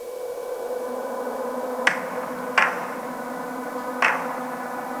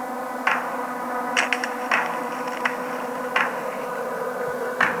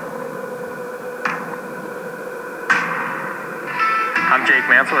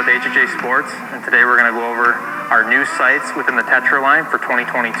Mansell with HHA Sports, and today we're going to go over our new sights within the Tetra line for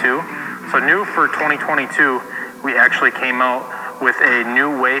 2022. So new for 2022, we actually came out with a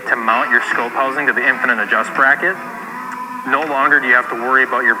new way to mount your scope housing to the Infinite Adjust bracket. No longer do you have to worry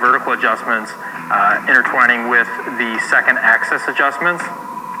about your vertical adjustments intertwining with the second axis adjustments.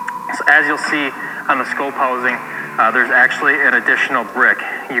 So as you'll see on the scope housing, there's actually an additional brick.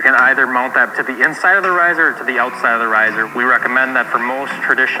 You can either mount that to the inside of the riser or to the outside of the riser. We recommend that for most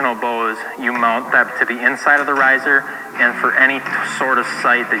traditional bows, you mount that to the inside of the riser, and for any sort of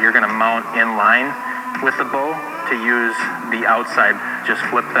sight that you're going to mount in line with the bow, to use the outside, just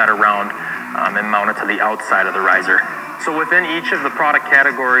flip that around and mount it to the outside of the riser. So within each of the product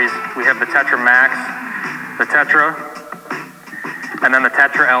categories, we have the Tetra Max, the Tetra, and then the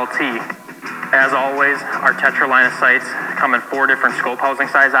Tetra LT. As always, our Tetra line of sights come in 4 different scope housing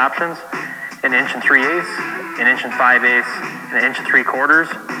size options: 1 3/8", 1 5/8", and 1 3/4",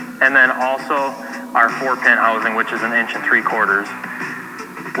 and then also our 4-pin housing, which is 1 3/4".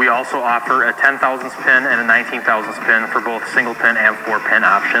 We also offer a 10 thousandths pin and a 19 thousandths pin for both single pin and 4-pin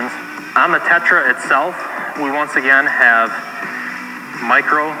options. On the Tetra itself, we once again have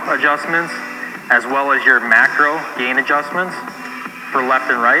micro adjustments as well as your macro gain adjustments for left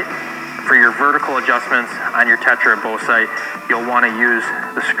and right. For your vertical adjustments on your Tetra bow sight, you'll want to use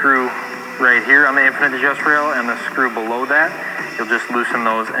the screw right here on the Infinite Adjust rail and the screw below that. You'll just loosen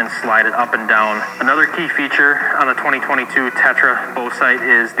those and slide it up and down. Another key feature on the 2022 Tetra bow sight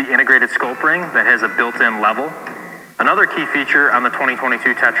is the integrated scope ring that has a built-in level. Another key feature on the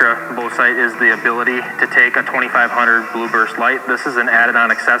 2022 Tetra bow sight is the ability to take a 2500 Blue Burst light. This is an added-on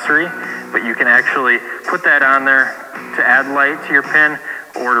accessory, but you can actually put that on there to add light to your pin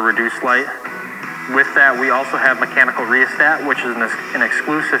or to reduce light. With that, we also have mechanical rheostat, which is an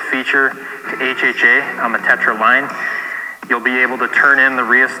exclusive feature to HHA on the Tetra line. You'll be able to turn in the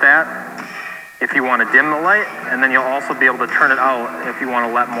rheostat if you want to dim the light, and then you'll also be able to turn it out if you want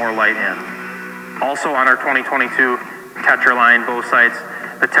to let more light in. Also on our 2022 Tetra line bow sights,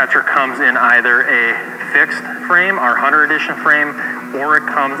 the Tetra comes in either a fixed frame, our Hunter Edition frame, or it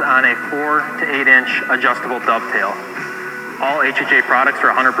comes on a 4 to 8 inch adjustable dovetail. All HHA products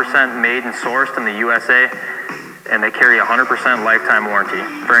are 100% made and sourced in the USA, and they carry a 100% lifetime warranty.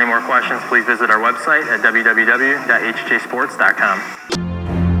 For any more questions, please visit our website at www.hhsports.com.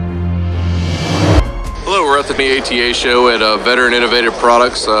 Hello, we're at the ATA show at Veteran Innovative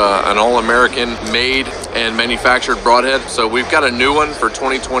Products, an all-American made and manufactured broadhead. So we've got a new one for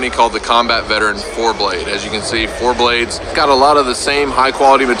 2020 called the Combat Veteran 4-blade. As you can see, 4 blades. Got a lot of the same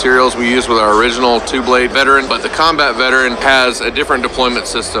high-quality materials we use with our original 2-blade Veteran, but the Combat Veteran has a different deployment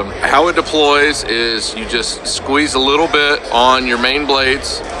system. How it deploys is you just squeeze a little bit on your main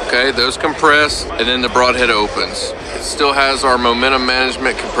blades, okay? Those compress, and then the broadhead opens. It still has our momentum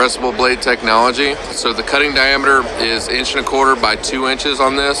management compressible blade technology. So the cutting diameter is 1 1/4 by 2 inches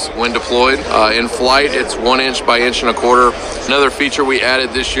on this when deployed. In flight, it's 1 inch by 1 1/4. Another feature we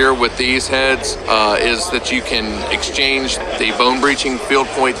added this year with these heads is that you can exchange the bone breaching field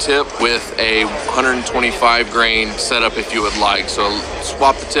point tip with a 125 grain setup if you would like. So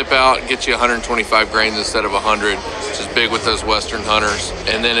swap the tip out, get you 125 grains instead of 100, which is big with those Western hunters.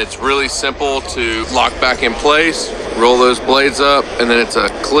 And then it's really simple to lock back in place, roll those blades up, and then it's a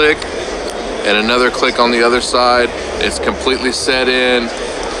click and another click on the other side. It's completely set in,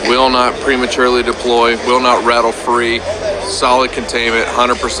 will not prematurely deploy, will not rattle free, solid containment,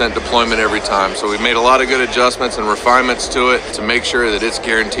 100% deployment every time. So we made a lot of good adjustments and refinements to it to make sure that it's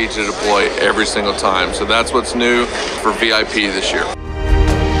guaranteed to deploy every single time. So that's what's new for VIP this year.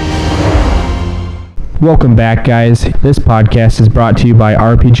 Welcome back, guys. This podcast is brought to you by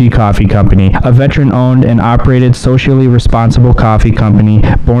RPG Coffee Company, a veteran-owned and operated socially responsible coffee company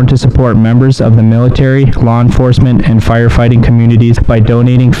born to support members of the military, law enforcement, and firefighting communities by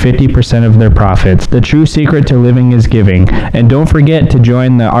donating 50% of their profits. The true secret to living is giving. And don't forget to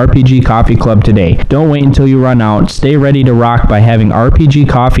join the RPG Coffee Club today. Don't wait until you run out. Stay ready to rock by having RPG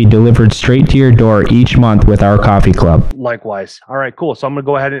coffee delivered straight to your door each month with our coffee club. Likewise. All right, cool. So I'm going to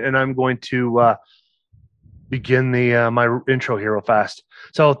go ahead and I'm going to begin my intro here real fast.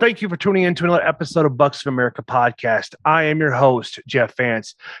 So thank you for tuning in to another episode of Bucks of America podcast. I am your host, Jeff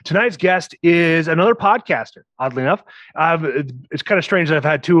Vance. Tonight's guest is another podcaster, oddly enough. It's kind of strange that I've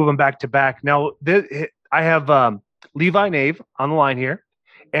had 2 of them back to back. Now, I have Levi Nave on the line here,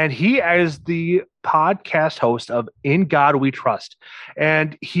 and he is the podcast host of In God We Trust.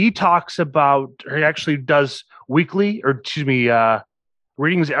 And he actually does readings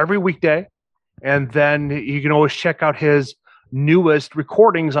every weekday. And then you can always check out his newest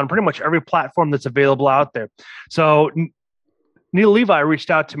recordings on pretty much every platform that's available out there. So Neil Levi reached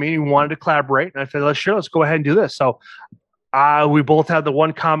out to me and he wanted to collaborate. And I said, let's go ahead and do this. So we both have the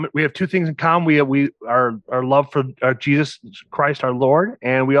one common. We have two things in common. We our love for Jesus Christ, our Lord,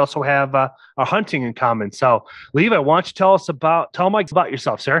 and we also have our hunting in common. So, Levi, why don't you tell Mike about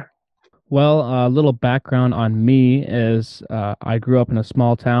yourself, sir? Well, a little background on me is I grew up in a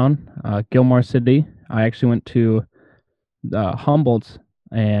small town, Gilmore City. I actually went to Humboldt,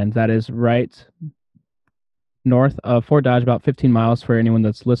 and that is right north of Fort Dodge, about 15 miles for anyone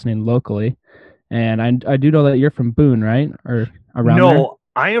that's listening locally. And I do know that you're from Boone, right? Or around there? No,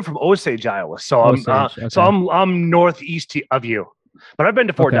 I am from Osage, Iowa. So Osage, okay. I'm northeast of you, but I've been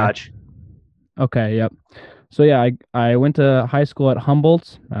to Fort Dodge. Okay, yep. So yeah, I went to high school at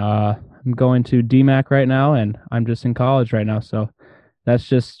Humboldt. I'm going to DMAC right now, and I'm just in college right now. So that's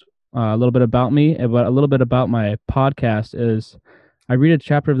just a little bit about me. But a little bit about my podcast is I read a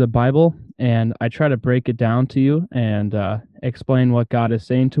chapter of the Bible, and I try to break it down to you and explain what God is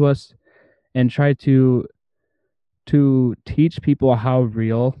saying to us, and try to teach people how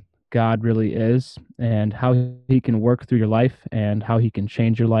real God really is and how he can work through your life and how he can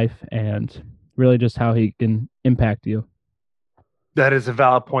change your life and really just how he can impact you. That is a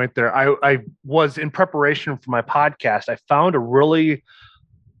valid point there. I was in preparation for my podcast. I found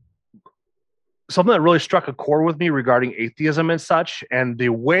something that really struck a chord with me regarding atheism and such. And the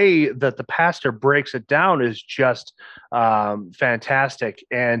way that the pastor breaks it down is just fantastic.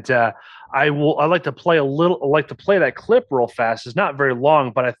 And I like to play that clip real fast. It's not very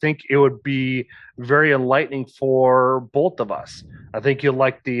long, but I think it would be very enlightening for both of us. I think you'll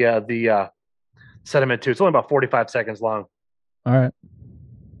like the sentiment too. It's only about 45 seconds long. All right.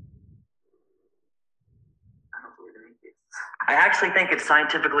 I actually think it's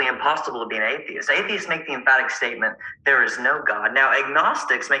scientifically impossible to be an atheist. Atheists make the emphatic statement, there is no God. Now,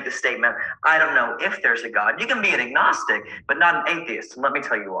 agnostics make the statement, I don't know if there's a God. You can be an agnostic, but not an atheist. And let me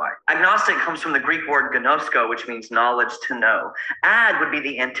tell you why. Agnostic comes from the Greek word gnosko, which means knowledge, to know. Ag would be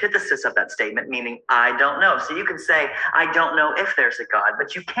the antithesis of that statement, meaning I don't know. So you can say, I don't know if there's a God,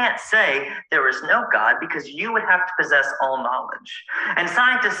 but you can't say there is no God because you would have to possess all knowledge. And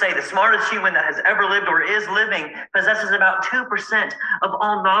scientists say the smartest human that has ever lived or is living possesses about 2% of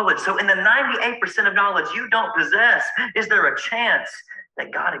all knowledge. So in the 98% of knowledge you don't possess, is there a chance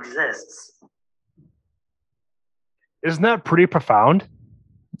that God exists? Isn't that pretty profound?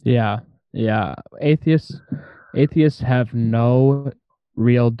 Yeah. Atheists have no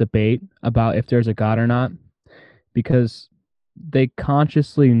real debate about if there's a God or not because they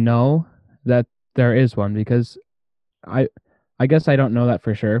consciously know that there is one. Because I guess I don't know that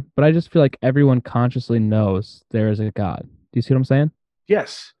for sure, but I just feel like everyone consciously knows there is a God. Do you see what I'm saying?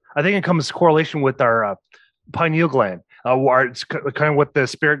 Yes. I think it comes to correlation with our pineal gland, where it's kind of with the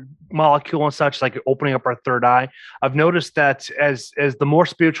spirit molecule and such, like opening up our third eye. I've noticed that as the more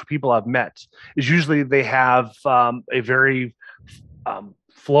spiritual people I've met, is usually they have a very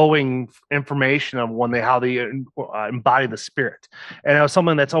flowing information on how they embody the spirit. And it was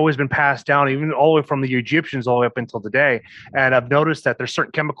something that's always been passed down, even all the way from the Egyptians all the way up until today. And I've noticed that there's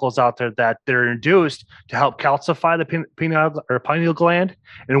certain chemicals out there that they're induced to help calcify the pineal gland.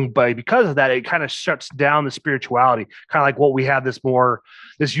 And because of that, it kind of shuts down the spirituality, kind of like what we have this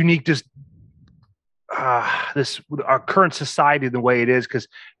unique, our current society the way it is, because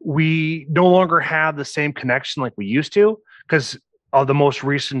we no longer have the same connection like we used to, because of the most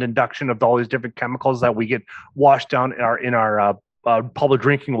recent induction of all these different chemicals that we get washed down in our public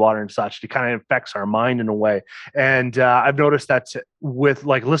drinking water and such. It kind of affects our mind in a way. And I've noticed that with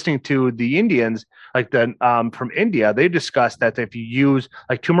like listening to the Indians, like from India, they discussed that if you use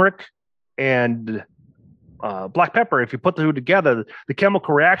like turmeric and black pepper, if you put the two together, the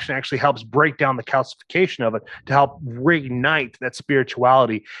chemical reaction actually helps break down the calcification of it to help reignite that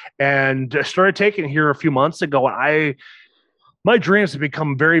spirituality. And I started taking it here a few months ago, and my dreams have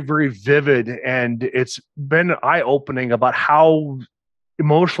become very, very vivid, and it's been eye-opening about how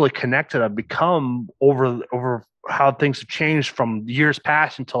emotionally connected I've become over how things have changed from years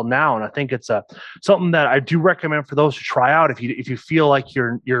past until now. And I think it's something that I do recommend for those to try out if you feel like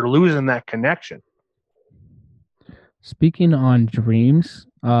you're losing that connection. Speaking on dreams,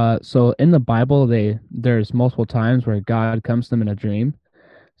 so in the Bible, there's multiple times where God comes to them in a dream.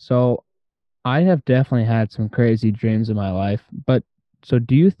 So I have definitely had some crazy dreams in my life, but so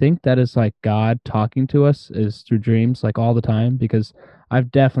do you think that is like God talking to us is through dreams like all the time? Because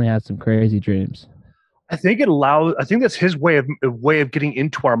I've definitely had some crazy dreams. I think that's his way of getting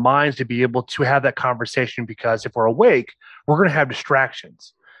into our minds to be able to have that conversation, because if we're awake, we're going to have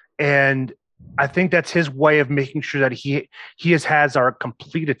distractions. And I think that's his way of making sure that he has our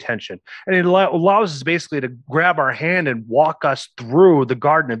complete attention, and it allows us basically to grab our hand and walk us through the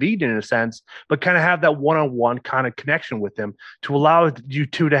Garden of Eden in a sense, but kind of have that one-on-one kind of connection with him to allow you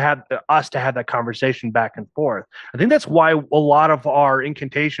two to have us to have that conversation back and forth. I think that's why a lot of our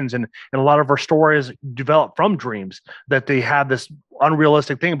incantations and a lot of our stories develop from dreams, that they have this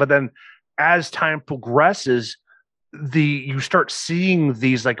unrealistic thing, but then as time progresses, you start seeing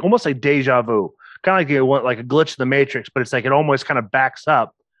these like almost like deja vu, kind of like you want like a glitch in the matrix, but it's like it almost kind of backs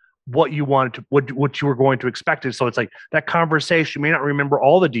up what you wanted to what you were going to expect it. So it's like that conversation, you may not remember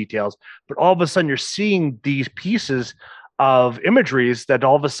all the details, but all of a sudden you're seeing these pieces of imageries that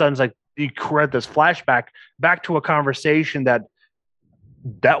all of a sudden like you create this flashback back to a conversation that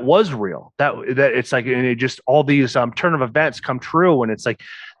was real, that it's like, and it just all these turn of events come true, and it's like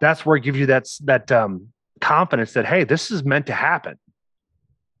that's where it gives you that confidence that, hey, this is meant to happen.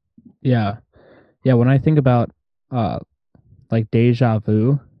 Yeah. When I think about like deja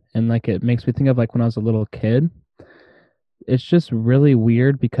vu, and like it makes me think of like when I was a little kid, it's just really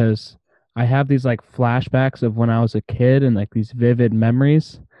weird because I have these like flashbacks of when I was a kid and like these vivid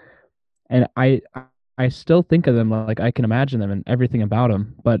memories, and I still think of them, like I can imagine them and everything about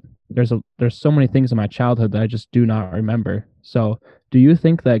them, but there's so many things in my childhood that I just do not remember. So do you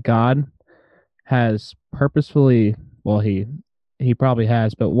think that God has purposefully, well, he probably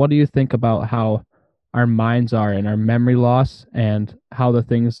has, but what do you think about how our minds are and our memory loss and how the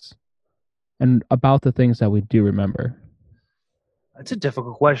things and about the things that we do remember? That's a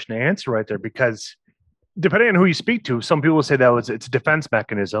difficult question to answer right there, because depending on who you speak to, some people say that it's a defense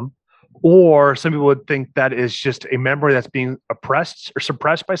mechanism, or some people would think that is just a memory that's being oppressed or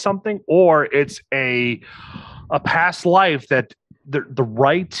suppressed by something, or it's a past life that the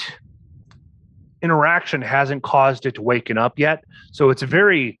right interaction hasn't caused it to waken up yet. So it's a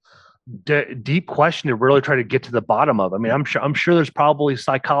very deep question to really try to get to the bottom of. I mean, I'm sure there's probably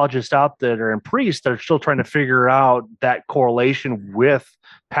psychologists out there and priests that are still trying to figure out that correlation with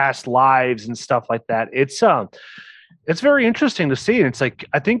past lives and stuff like that. It's very interesting to see. And it's like,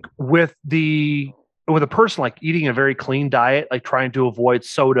 I think with a person like eating a very clean diet, like trying to avoid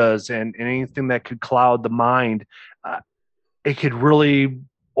sodas and anything that could cloud the mind, it could really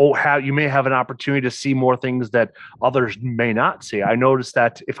you may have an opportunity to see more things that others may not see. I noticed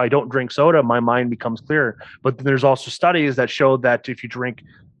that if I don't drink soda, my mind becomes clearer. But then there's also studies that show that if you drink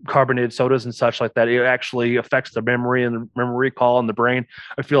carbonated sodas and such like that, it actually affects the memory and the memory recall in the brain.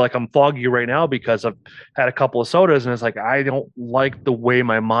 I feel like I'm foggy right now because I've had a couple of sodas, and it's like I don't like the way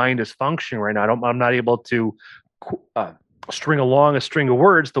my mind is functioning right now. I'm not able to string along a string of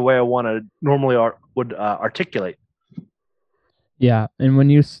words the way I want to normally would articulate. Yeah, and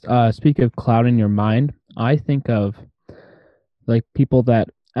when you speak of clouding your mind, I think of like people that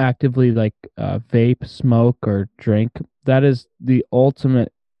actively like vape, smoke, or drink. That is the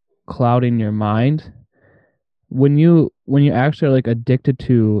ultimate clouding your mind. When you actually are like addicted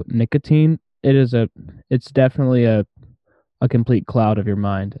to nicotine, it's definitely a complete cloud of your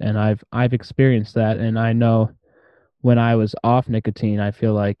mind, and I've experienced that, and I know when I was off nicotine, I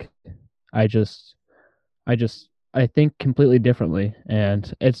feel like I think completely differently,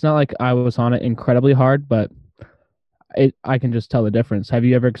 and it's not like I was on it incredibly hard, but I can just tell the difference. Have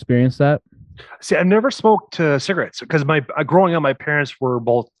you ever experienced that? See, I never smoked cigarettes because growing up, my parents were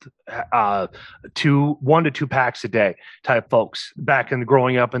both 1 to 2 packs a day type folks back in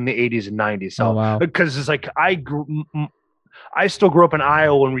growing up in the 80s and 90s. So, wow. Because it's like I still grew up in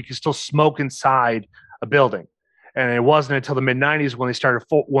Iowa when we could still smoke inside a building. And it wasn't until the mid 90s when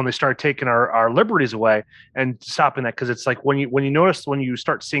they started taking our liberties away and stopping that. Cause it's like when you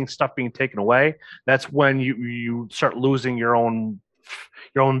start seeing stuff being taken away, that's when you start losing your own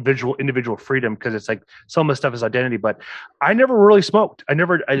individual freedom. Cause it's like some of the stuff is identity, but I never really smoked.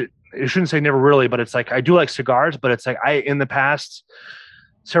 I shouldn't say never really, but it's like, I do like cigars, but it's like in the past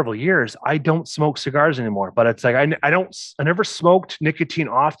several years, I don't smoke cigars anymore, but it's like, I never smoked nicotine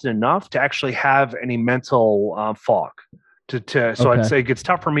often enough to actually have any mental fog so okay. I'd say it gets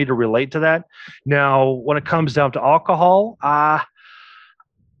tough for me to relate to that. Now, when it comes down to alcohol, I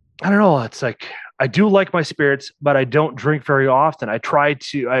don't know. It's like, I do like my spirits, but I don't drink very often. I try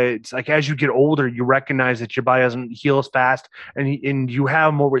to, it's like, as you get older, you recognize that your body doesn't heal as fast and you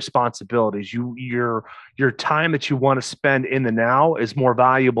have more responsibilities. Your time that you want to spend in the now is more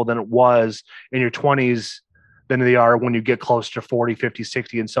valuable than it was in your 20s than they are when you get close to 40, 50,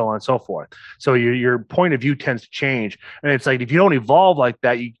 60, and so on and so forth. So your point of view tends to change. And it's like, if you don't evolve like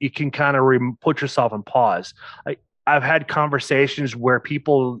that, you can kind of put yourself in pause. I've had conversations where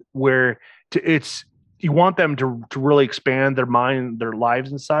you want them to really expand their mind, their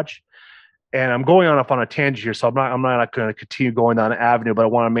lives and such. And I'm going off on a tangent here, so I'm not going to continue going down the avenue, but I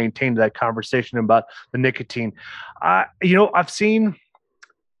want to maintain that conversation about the nicotine. I've seen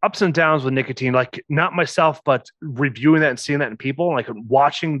ups and downs with nicotine, like not myself, but reviewing that and seeing that in people, like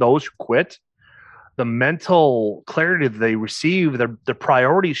watching those who quit, the mental clarity that they receive, their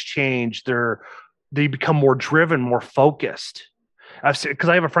priorities change, they become more driven, more focused. I've seen, because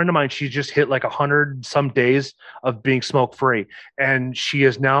I have a friend of mine, she's just hit like 100 some days of being smoke free, and she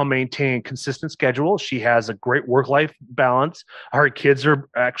is now maintaining a consistent schedule. She has a great work life balance. Her kids are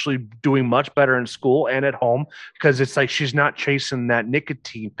actually doing much better in school and at home because it's like she's not chasing that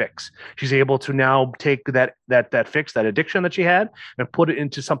nicotine fix. She's able to now take that fix, that addiction that she had, and put it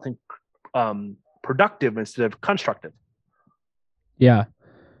into something productive instead of constructive. Yeah.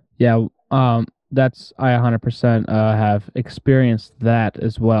 That's I 100% have experienced that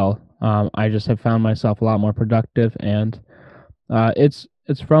as well. I just have found myself a lot more productive, and it's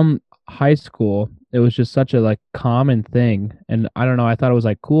from high school. It was just such a like common thing, and I don't know. I thought it was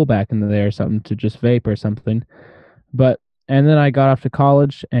like cool back in the day or something to just vape or something. And then I got off to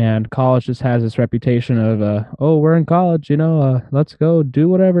college, and college just has this reputation of oh, we're in college, let's go do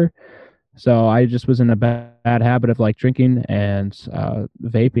whatever. So I just was in a bad habit of like drinking and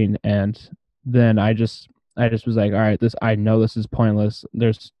vaping, and then I just was like, all right, I know this is pointless.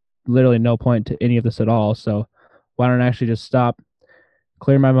 There's literally no point to any of this at all. So why don't I actually just stop,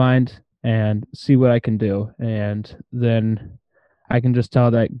 clear my mind, and see what I can do? And then I can just tell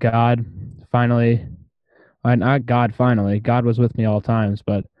that God was with me all times,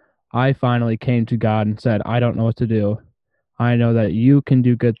 but I finally came to God and said, I don't know what to do. I know that you can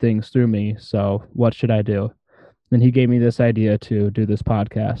do good things through me. So what should I do? Then he gave me this idea to do this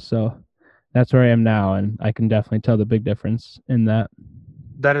podcast. So that's where I am now, and I can definitely tell the big difference in that.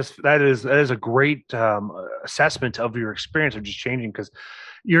 That is a great assessment of your experience of just changing, because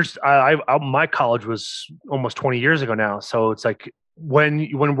my college was almost 20 years ago now, so it's like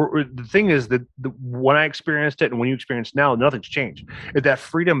the thing is that when I experienced it and when you experience now, nothing's changed. That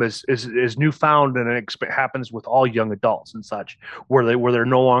freedom is newfound, and it happens with all young adults and such, where they're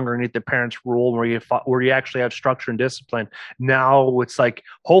no longer underneath their parents' rule, where you actually have structure and discipline. Now it's like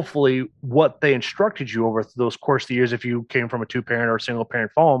hopefully what they instructed you over those course of the years, if you came from a 2-parent or a single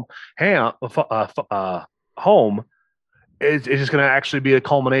parent home, it's just going to actually be a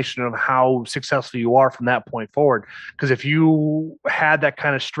culmination of how successful you are from that point forward. Because if you had that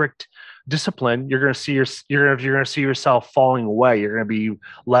kind of strict discipline, you're going to see yourself falling away. You're going to be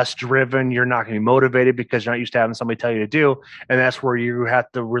less driven. You're not going to be motivated because you're not used to having somebody tell you to do. And that's where you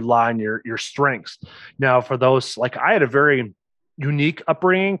have to rely on your strengths. Now, for those, like I had a very unique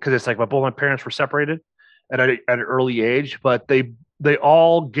upbringing, because it's like both my parents were separated at an early age, but they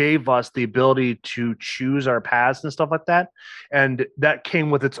all gave us the ability to choose our paths and stuff like that. And that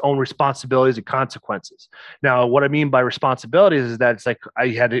came with its own responsibilities and consequences. Now, what I mean by responsibilities is that it's like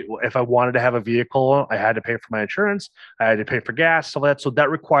if I wanted to have a vehicle, I had to pay for my insurance, I had to pay for gas, stuff like that. So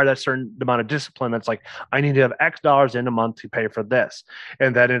that required a certain amount of discipline. That's like, I need to have X dollars in a month to pay for this.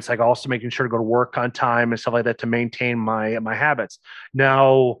 And then it's like also making sure to go to work on time and stuff like that to maintain my habits.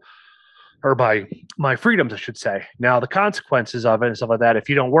 Now, or by my freedoms, I should say. Now, the consequences of it and stuff like that, if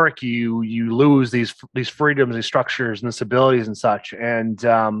you don't work, you lose these freedoms, these structures and this abilities and such. And,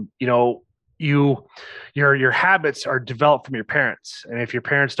 your habits are developed from your parents. And if your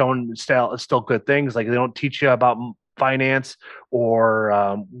parents don't instill good things, like they don't teach you about finance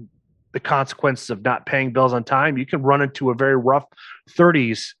or the consequences of not paying bills on time, you can run into a very rough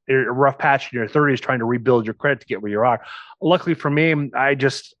patch in your 30s trying to rebuild your credit to get where you are. Luckily for me, my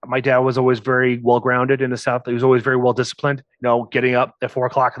dad was always very well grounded in the South. He was always very well disciplined, getting up at 4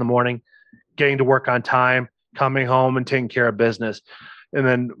 o'clock in the morning, getting to work on time, coming home and taking care of business. And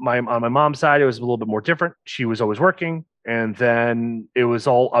then on my mom's side, it was a little bit more different. She was always working. And then it was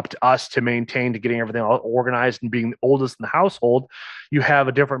all up to us to getting everything all organized. And being the oldest in the household, you have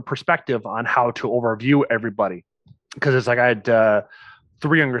a different perspective on how to overview everybody. Because it's like I had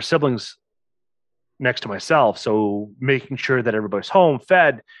 3 younger siblings next to myself. So making sure that everybody's home,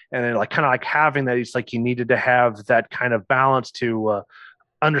 fed, and then kind of having that, it's like you needed to have that kind of balance to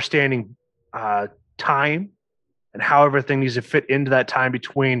understanding time and how everything needs to fit into that time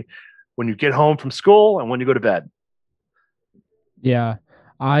between when you get home from school and when you go to bed. Yeah,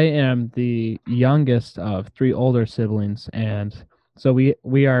 I am the youngest of 3 older siblings, and so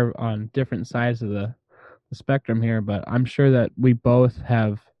we are on different sides of the spectrum here, but I'm sure that we both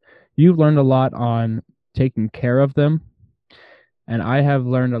you've learned a lot on taking care of them, and I have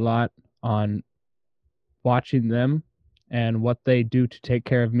learned a lot on watching them and what they do to take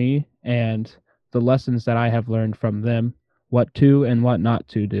care of me, and the lessons that I have learned from them, what to and what not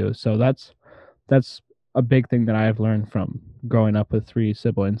to do. So that's that's a big thing that I've learned from growing up with 3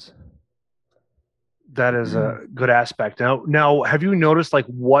 siblings. That is a good aspect. Now, have you noticed like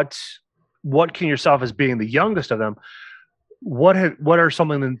what can yourself, as being the youngest of them, what are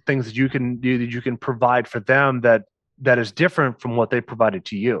some of the things that you can do that you can provide for them that is different from what they provided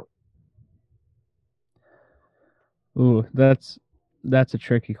to you? Ooh, that's a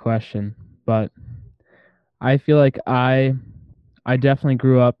tricky question, but I feel like I definitely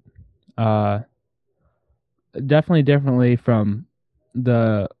grew up definitely differently from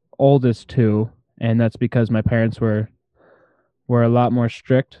the oldest 2, and that's because my parents were a lot more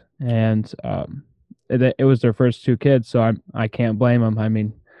strict, and it was their first 2 kids, so I can't blame them. I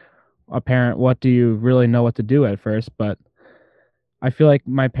mean, a parent, what do you really know what to do at first? But I feel like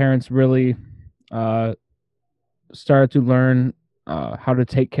my parents really started to learn how to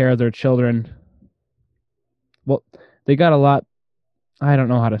take care of their children. Well, they got a lot. I don't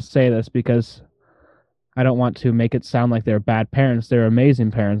know how to say this because I don't want to make it sound like they're bad parents. They're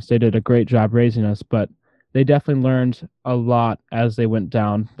amazing parents. They did a great job raising us, but they definitely learned a lot as they went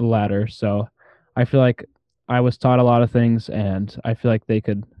down the ladder. So I feel like I was taught a lot of things, and I feel like they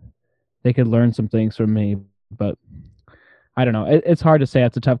could learn some things from me. But I don't know. It's hard to say.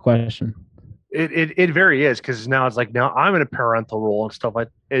 It's a tough question. It very is, because now it's like, now I'm in a parental role and stuff like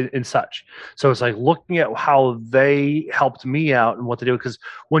and such. So it's like looking at how they helped me out and what to do. Because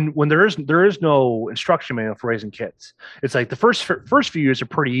when there is no instruction manual for raising kids, it's like the first few years are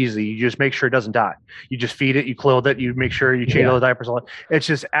pretty easy. You just make sure it doesn't die. You just feed it, you clothe it, you make sure you change all the diapers. All that. It's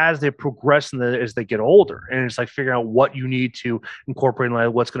just as they progress and as they get older, and it's like figuring out what you need to incorporate, and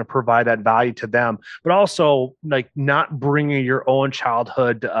like what's going to provide that value to them, but also like not bringing your own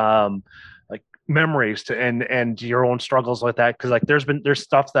childhood memories to and your own struggles like that, because like there's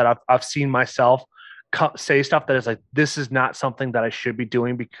stuff that I've seen myself say stuff that is like, this is not something that I should be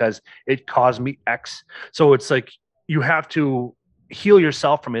doing because it caused me X. So it's like you have to heal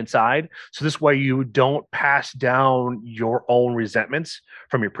yourself from inside, so this way you don't pass down your own resentments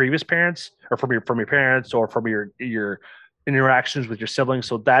from your previous parents, or from your parents, or from your interactions with your siblings.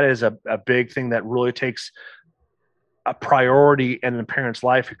 So that is a big thing that really takes a priority in a parent's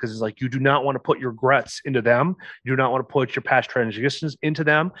life, because it's like you do not want to put your regrets into them. You do not want to put your past transgressions into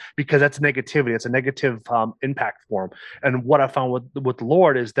them, because that's negativity. It's a negative impact for them. And what I found with the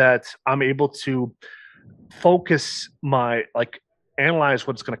Lord is that I'm able to focus analyze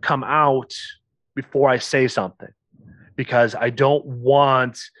what's going to come out before I say something, because I don't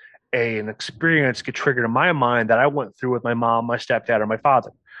want an experience get triggered in my mind that I went through with my mom, my stepdad, or my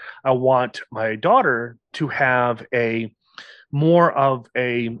father. I want my daughter to have a more of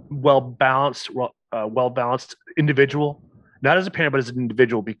a well-balanced individual, not as a parent, but as an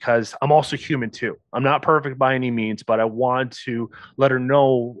individual, because I'm also human too. I'm not perfect by any means, but I want to let her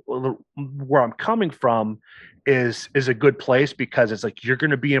know where I'm coming from is a good place, because it's like, you're going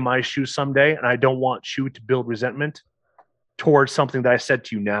to be in my shoes someday, and I don't want you to build resentment towards something that I said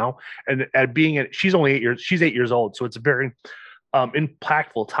to you now. And she's 8 years old, so it's a very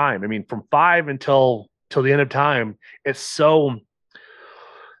impactful time. I mean, from 5 until the end of time, it's so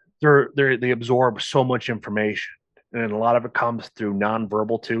they absorb so much information, and a lot of it comes through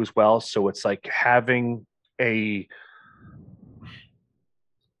nonverbal too as well. So it's like having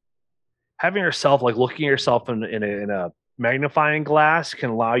yourself, like looking at yourself in a magnifying glass, can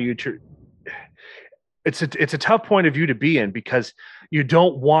allow you to. It's a tough point of view to be in, because you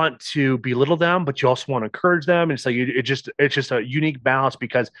don't want to belittle them, but you also want to encourage them. And so it's just a unique balance,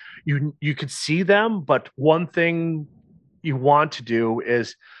 because you could see them, but one thing you want to do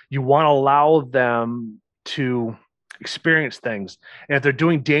is you want to allow them to experience things. And if they're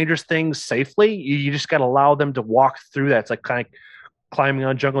doing dangerous things safely, you just got to allow them to walk through that. It's like kind of climbing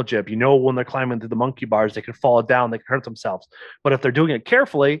on jungle gym. You know, when they're climbing through the monkey bars, they can fall down, they can hurt themselves. But if they're doing it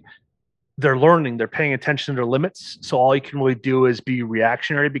carefully, they're learning, they're paying attention to their limits. So all you can really do is be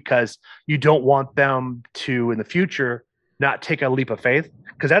reactionary, because you don't want them to, in the future, not take a leap of faith,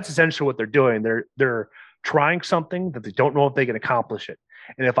 because that's essentially what they're doing. They're trying something that they don't know if they can accomplish it.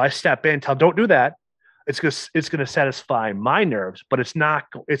 And if I step in and tell them, don't do that, it's going to satisfy my nerves, but it's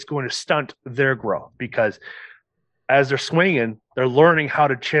going to stunt their growth, because as they're swinging, they're learning how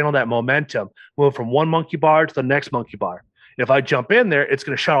to channel that momentum, move from one monkey bar to the next monkey bar. If I jump in there, it's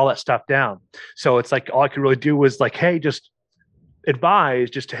going to shut all that stuff down. So it's like, all I can really do is like, hey, just advise,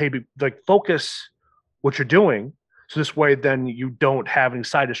 just to, hey, focus what you're doing. So this way, then you don't have any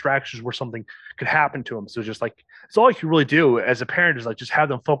side distractions where something could happen to them. So just like, it's all you can really do as a parent, is like, just have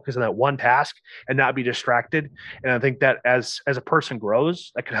them focus on that one task and not be distracted. And I think that as a person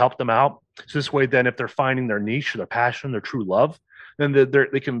grows, that can help them out. So this way, then if they're finding their niche, or their passion, their true love, then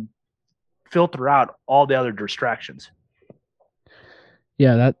they can filter out all the other distractions.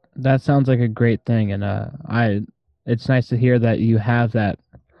 Yeah, that sounds like a great thing, and it's nice to hear that you have that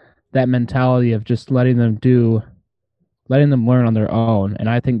mentality of just letting them learn on their own. And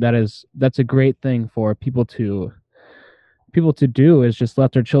I think that's a great thing for people to do, is just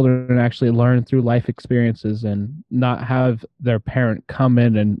let their children actually learn through life experiences and not have their parent come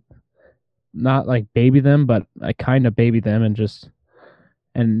in and not like baby them, but like kind of baby them and just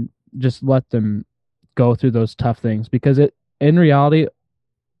let them go through those tough things, because in reality,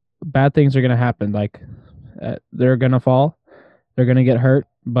 bad things are going to happen. Like they're going to fall, they're going to get hurt,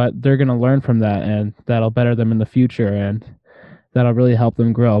 but they're going to learn from that, and that'll better them in the future, and that'll really help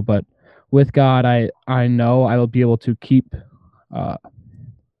them grow. But with God, I know I will be able to keep a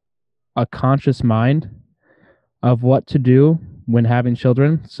conscious mind of what to do when having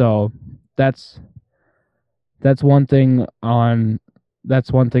children. So that's one thing I'm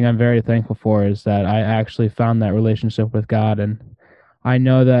very thankful for, is that I actually found that relationship with God, and I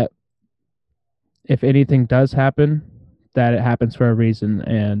know that if anything does happen, that it happens for a reason,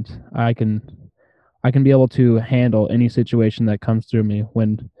 and I can be able to handle any situation that comes through me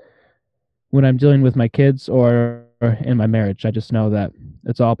when I'm dealing with my kids or in my marriage. I just know that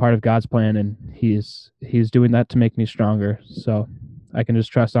it's all part of God's plan, and he's doing that to make me stronger. So I can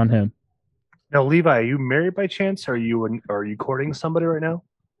just trust on him. Now, Levi, are you married by chance? Are you courting somebody right now?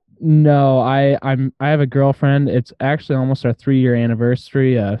 No, I have a girlfriend. It's actually almost our 3-year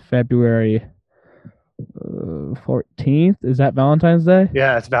anniversary, February 14th. Is that Valentine's Day?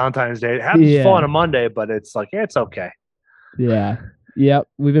 Yeah, it's Valentine's Day. It happens to fall on a Monday, but it's like, yeah, it's okay. Yeah. Yep.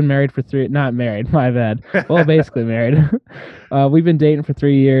 We've been married for not married, my bad. Well, basically married. We've been dating for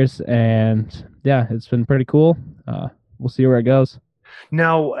 3 years, and yeah, it's been pretty cool. We'll see where it goes.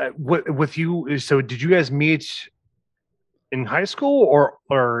 Now, with you, so did you guys meet in high school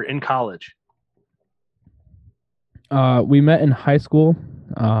or in college? We met in high school.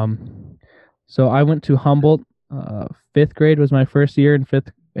 So I went to Humboldt. 5th grade was my first year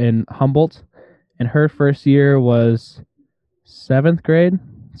in Humboldt, and her first year was 7th grade.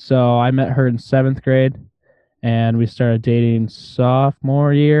 So I met her in 7th grade, and we started dating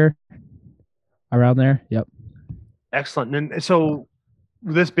sophomore year, around there. Yep. Excellent. And so,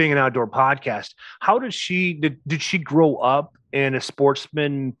 this being an outdoor podcast, how did she grow up in a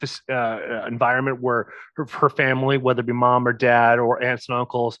sportsman environment where her family, whether it be mom or dad or aunts and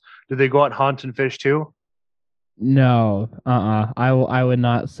uncles, did they go out and hunt and fish too? No, I would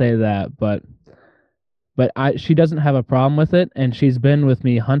not say that, but she doesn't have a problem with it, and she's been with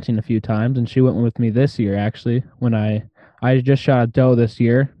me hunting a few times, and she went with me this year actually, when I just shot a doe this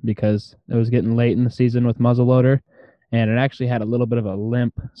year because it was getting late in the season with muzzleloader, and it actually had a little bit of a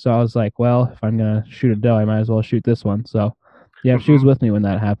limp. So I was like, well, if I'm gonna shoot a doe, I might as well shoot this one. So yeah, she was with me when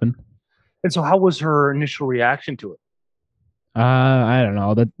that happened. And so, how was her initial reaction to it? I don't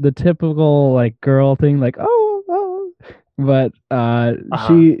know, the typical like girl thing, like oh, but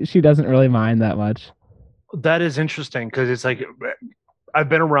she doesn't really mind that much. That is interesting, because it's like, I've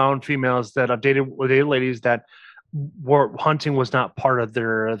been around females that I've dated ladies that were hunting was not part of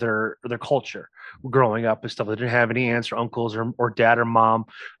their culture growing up and stuff. They didn't have any aunts or uncles or dad or mom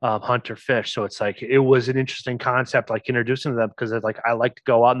hunt or fish. So it's like, it was an interesting concept, like introducing to them, because it's like, I like to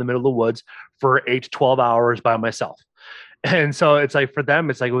go out in the middle of the woods for 8 to 12 hours by myself. And so it's like, for them,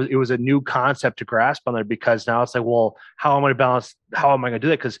 it's like it was a new concept to grasp on there, because now it's like, well, how am I going to do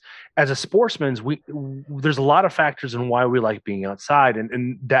that? Because as a sportsman, there's a lot of factors in why we like being outside,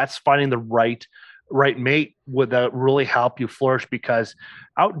 and that's finding the right mate would really help you flourish, because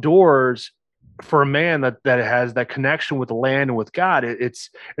outdoors, for a man that has that connection with the land and with God, it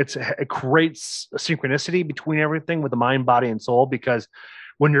creates a synchronicity between everything with the mind, body, and soul, because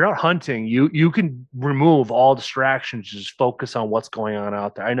when you're out hunting, you can remove all distractions, just focus on what's going on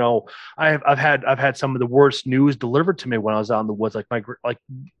out there. I know I've had some of the worst news delivered to me when I was out in the woods, like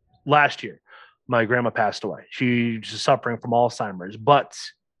last year, my grandma passed away. She's suffering from Alzheimer's. But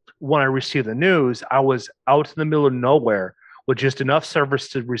when I received the news, I was out in the middle of nowhere with just enough service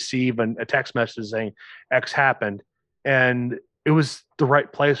to receive a text message saying X happened, and it was the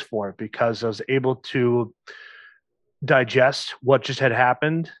right place for it, because I was able to digest what just had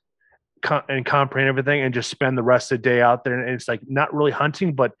happened and comprehend everything, and just spend the rest of the day out there. And it's like, not really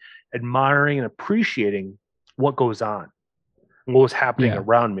hunting, but admiring and appreciating what goes on and what was happening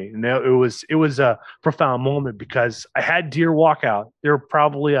around me. And it was a profound moment, because I had deer walk out. They were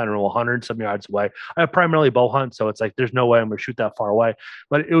probably, I don't know, 100 some yards away. I primarily bow hunt, so it's like, there's no way I'm going to shoot that far away.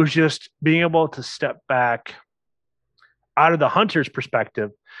 But it was just being able to step back out of the hunter's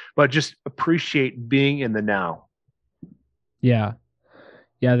perspective, but just appreciate being in the now. Yeah.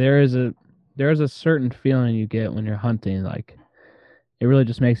 There is there's a certain feeling you get when you're hunting. Like, it really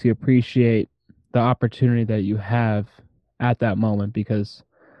just makes you appreciate the opportunity that you have at that moment, because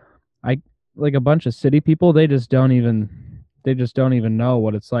like a bunch of city people, they just don't even know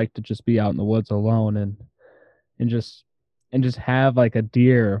what it's like to just be out in the woods alone and just have like a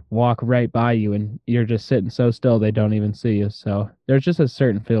deer walk right by you and you're just sitting so still they don't even see you. So there's just a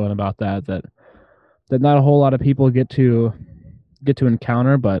certain feeling about that not a whole lot of people get to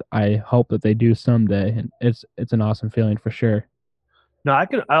encounter, but I hope that they do someday. And it's an awesome feeling for sure. No,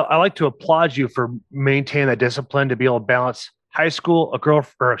 I like to applaud you for maintaining that discipline to be able to balance high school,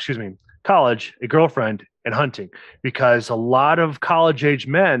 college, a girlfriend, and hunting, because a lot of college age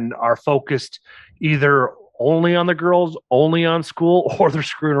men are focused either only on the girls, only on school, or they're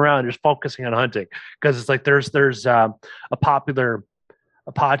screwing around just focusing on hunting. Because it's like there's a popular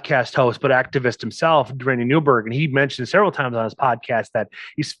podcast host but activist himself, Randy Newberg, and he mentioned several times on his podcast that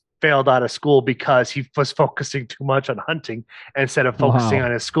he's failed out of school because he was focusing too much on hunting instead of focusing on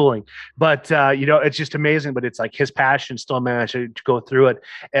his schooling. But it's just amazing. But it's like his passion still managed to go through it.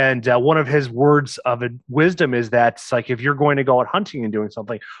 And one of his words of wisdom is that it's like, if you're going to go out hunting and doing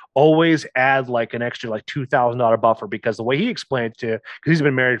something, always add like an extra like $2,000 buffer, because the way he explained it to, because he's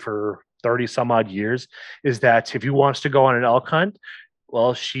been married for 30 some odd years, is that if he wants to go on an elk hunt,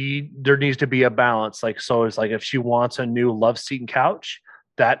 well, there needs to be a balance. Like, so it's like if she wants a new love seat and couch,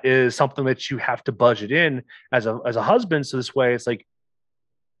 that is something that you have to budget in as a husband. So this way it's like,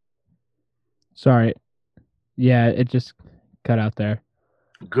 sorry. Yeah, it just cut out there.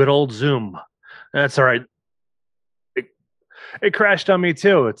 Good old Zoom. That's all right. It crashed on me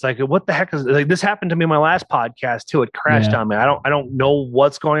too. It's like, what the heck is like, this happened to me in my last podcast too. It crashed on me. I don't know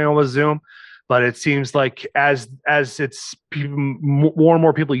what's going on with Zoom, but it seems like as it's more and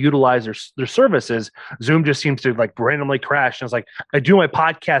more people utilize their services, Zoom just seems to like randomly crash. And it's like, I do my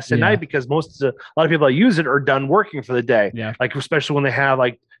podcast at night because a lot of people that use it are done working for the day. Yeah. Like, especially when they have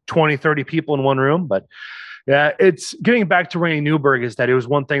like 20, 30 people in one room. But yeah, it's getting back to Randy Newberg, is that it was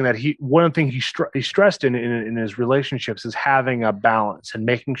one thing that he stressed in his relationships is having a balance and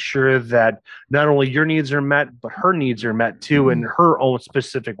making sure that not only your needs are met, but her needs are met too in her own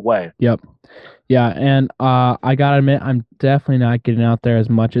specific way. Yep. Yeah. And I gotta admit, I'm definitely not getting out there as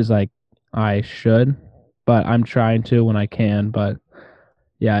much as I should, but I'm trying to when I can. But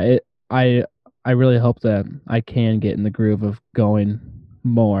yeah, I really hope that I can get in the groove of going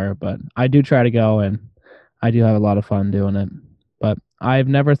more, but I do try to go, and I do have a lot of fun doing it. But I've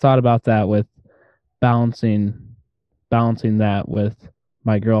never thought about that with balancing that with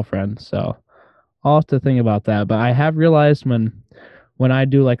my girlfriend. So I'll have to think about that. But I have realized when I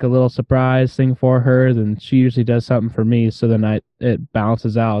do like a little surprise thing for her, then she usually does something for me. So then it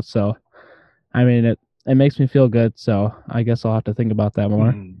balances out. So I mean, it makes me feel good. So I guess I'll have to think about that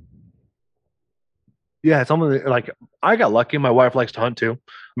more. Yeah, it's something like I got lucky. My wife likes to hunt too.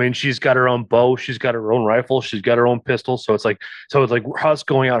 I mean, she's got her own bow, she's got her own rifle, she's got her own pistol. So it's like us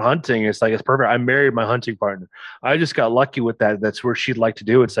going out hunting. It's like, it's perfect. I married my hunting partner. I just got lucky with that. That's where she'd like to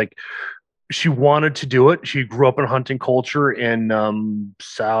do. It's like she wanted to do it. She grew up in hunting culture in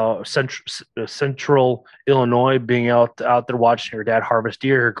central Illinois, being out there watching her dad harvest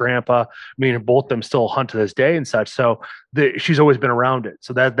deer, her grandpa. I mean, both of them still hunt to this day and such. So she's always been around it.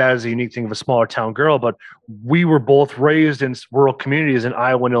 So that is a unique thing of a smaller town girl. But we were both raised in rural communities in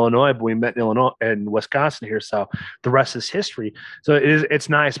Iowa and Illinois, but we met in Illinois and Wisconsin here. So the rest is history. So it's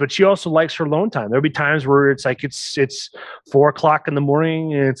nice. But she also likes her alone time. There'll be times where it's like it's 4:00 in the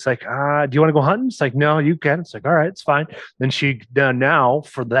morning, and it's like, do you want to go hunting? It's like, no, you can. It's like, all right, it's fine. Then she now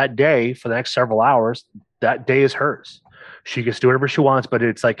for that day, for the next several hours, that day is hers. She gets to do whatever she wants, but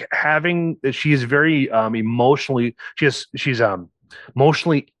it's like she is very emotionally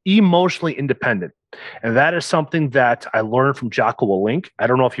emotionally independent. And that is something that I learned from Jocko Willink. I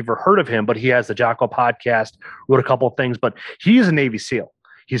don't know if you've ever heard of him, but he has the Jocko podcast, wrote a couple of things, but he is a Navy SEAL.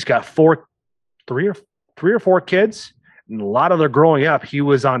 He's got three or four kids. And a lot of their growing up, he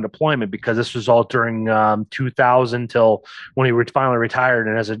was on deployment, because this was all during 2000 till when he finally retired,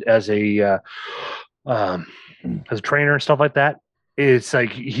 and as a trainer and stuff like that. It's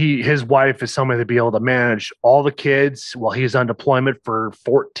like his wife is somebody to be able to manage all the kids while he's on deployment for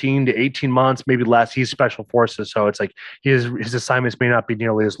 14 to 18 months, maybe less. He's special forces, so it's like his assignments may not be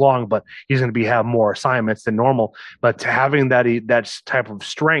nearly as long, but he's going to have more assignments than normal. But having that type of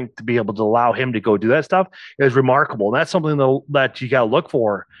strength to be able to allow him to go do that stuff is remarkable. And that's something that you got to look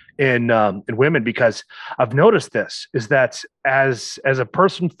for in women, because I've noticed this is that as a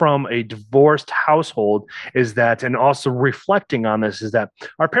person from a divorced household, is that, and also reflecting on this, is that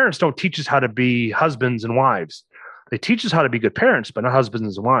our parents don't teach us how to be husbands and wives. They teach us how to be good parents, but not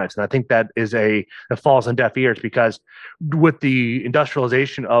husbands and wives. And I think that falls on deaf ears, because with the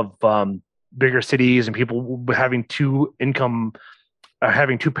industrialization of bigger cities and people having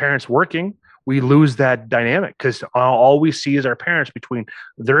having two parents working, we lose that dynamic, because all we see is our parents between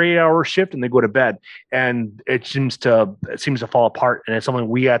their 8-hour shift and they go to bed, and it seems to fall apart. And it's something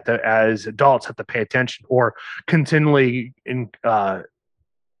we as adults have to pay attention, or continually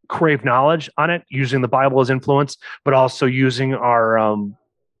crave knowledge on it, using the Bible as influence, but also using our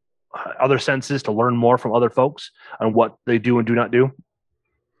other senses to learn more from other folks on what they do and do not do.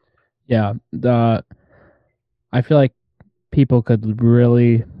 Yeah, I feel like people could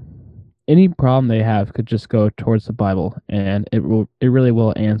really, any problem they have could just go towards the Bible, and it really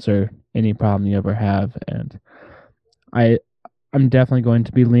will answer any problem you ever have. And I'm definitely going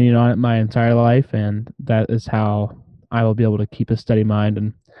to be leaning on it my entire life, and that is how I will be able to keep a steady mind.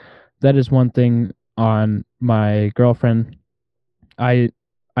 And that is one thing on my girlfriend. I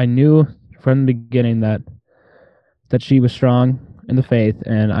knew from the beginning that she was strong in the faith,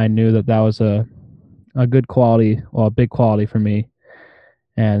 and I knew that was a good quality, well, a big quality for me.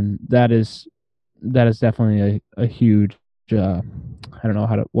 And that is definitely a huge, I don't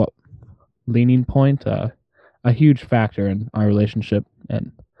know what leaning point, a huge factor in our relationship.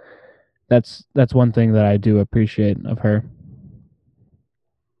 And that's one thing that I do appreciate of her.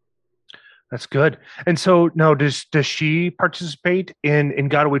 That's good. And so now, does she participate in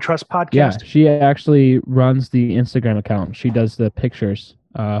God We Trust podcast? Yeah, she actually runs the Instagram account. She does the pictures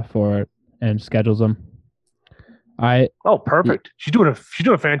for it and schedules them. Perfect. She's doing a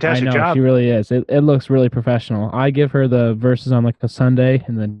fantastic job. She really is. It looks really professional. I give her the verses on like a Sunday,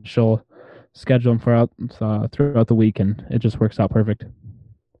 and then she'll schedule them throughout the week, and it just works out perfect.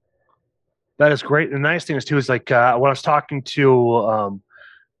 That is great. And the nice thing is too is like when I was talking to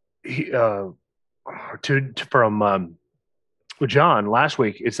with John last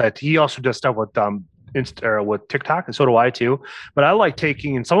week, it's that he also does stuff with with TikTok, and so do I too. But I like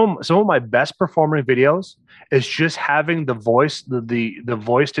taking, and some of my best performing videos is just having the voice, the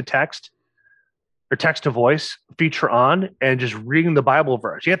voice to text or text to voice feature on, and just reading the Bible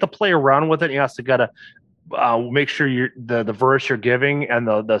verse. You have to play around with it. You have to gotta make sure the verse you're giving and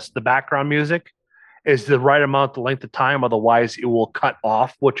the background music is the right amount, the length of time. Otherwise, it will cut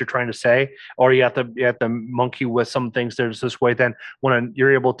off what you're trying to say, or you have to monkey with some things. There's this way. Then when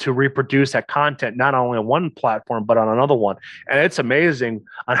you're able to reproduce that content, not only on one platform but on another one, and it's amazing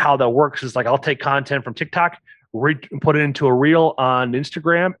on how that works. It's like I'll take content from TikTok, put it into a reel on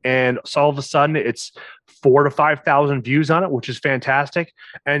Instagram, and so all of a sudden it's 4,000 to 5,000 views on it, which is fantastic.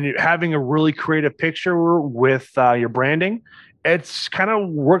 And you're having a really creative picture with your branding. It's kind of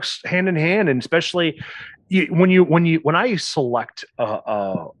works hand in hand, and especially when I select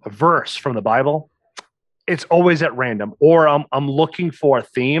a verse from the Bible, it's always at random, or I'm looking for a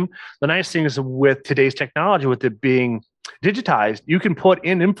theme. The nice thing is with today's technology, with it being digitized, you can put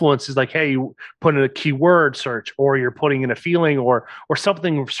in influences like, hey, you put in a keyword search, or you're putting in a feeling or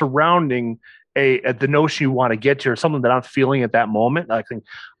something surrounding the notion you want to get to, or something that I'm feeling at that moment. I think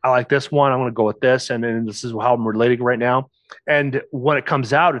I like this one, I'm going to go with this, and then this is how I'm relating right now. And when it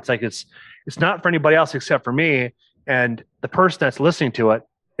comes out, it's like it's not for anybody else except for me and the person that's listening to it.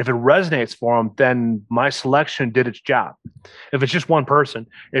 If it resonates for them, then my selection did its job. If it's just one person,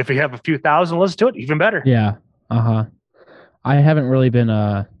 if you have a few thousand listen to it, even better. Yeah. I haven't really been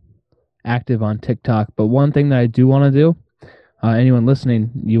active on TikTok, but one thing that I do want to do, anyone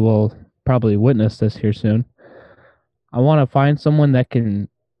listening, you will probably witness this here soon. I want to find someone that can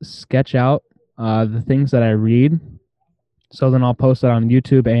sketch out the things that I read. So then I'll post it on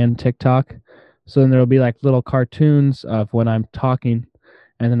YouTube and TikTok. So then there'll be like little cartoons of when I'm talking,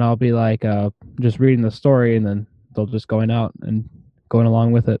 and then I'll be like just reading the story, and then they'll just going out and going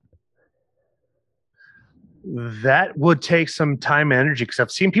along with it. That would take some time and energy, because I've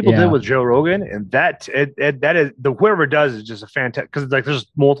seen people do it with Joe Rogan, and that is whoever does is just a fantastic, because like there's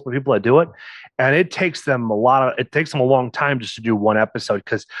multiple people that do it, and it takes them a long time just to do one episode.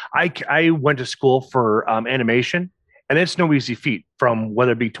 Because I went to school for animation. And it's no easy feat. From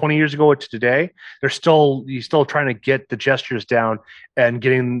whether it be 20 years ago to today, you're still trying to get the gestures down and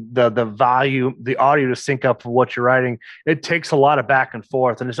getting the value, the audio to sync up for what you're writing. It takes a lot of back and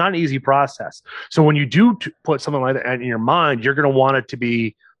forth, and it's not an easy process. So when you do put something like that in your mind, you're going to want it to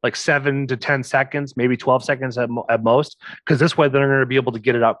be like 7 to 10 seconds, maybe 12 seconds at most, because this way they're going to be able to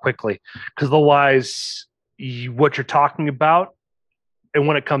get it out quickly. Because otherwise, what you're talking about and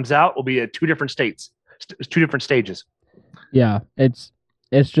when it comes out will be at two different stages. Yeah, it's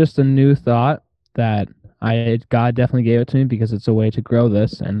just a new thought that God definitely gave it to me, because it's a way to grow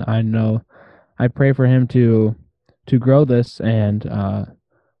this, and I pray for him to to grow this, and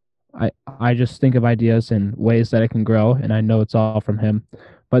I just think of ideas and ways that it can grow, and I know it's all from him.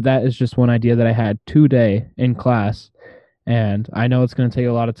 But that is just one idea that I had today in class, and I know it's going to take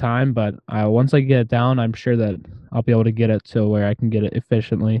a lot of time, but once I get it down, I'm sure that I'll be able to get it to where I can get it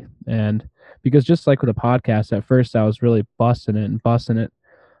efficiently. And because just like with a podcast, at first I was really busting it.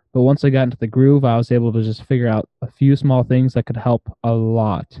 But once I got into the groove, I was able to just figure out a few small things that could help a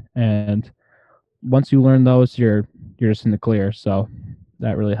lot. And once you learn those, you're just in the clear. So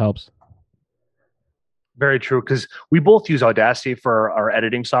that really helps. Very true, because we both use Audacity for our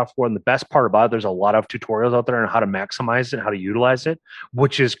editing software, and the best part about it, there's a lot of tutorials out there on how to maximize it, how to utilize it,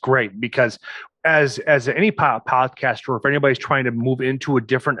 which is great. Because as any podcaster, if anybody's trying to move into a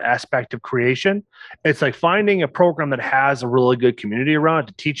different aspect of creation, it's like finding a program that has a really good community around it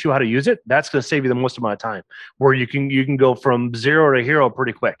to teach you how to use it. That's going to save you the most amount of time, where you can go from zero to hero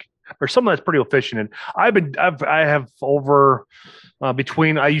pretty quick, or something that's pretty efficient. And I have over. I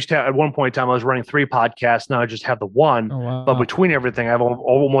used to have, at one point in time, I was running 3 podcasts. Now I just have the one. Oh, wow. But between everything, I have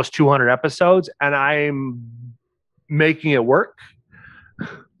almost 200 episodes, and I'm making it work.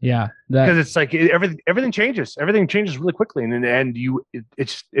 Yeah, because it's like everything changes. Everything changes really quickly, and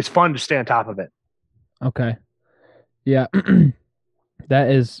it's fun to stay on top of it. Okay. Yeah, that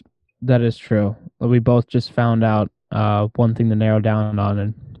is true. We both just found out one thing to narrow down on,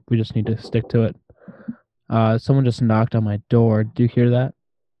 and we just need to stick to it. Someone just knocked on my door. Do you hear that?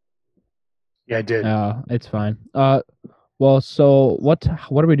 Yeah, I did. It's fine. Well, so what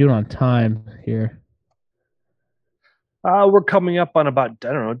are we doing on time here? We're coming up on about,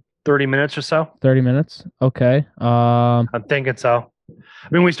 I don't know, 30 minutes or so. 30 minutes? Okay. I'm thinking so. I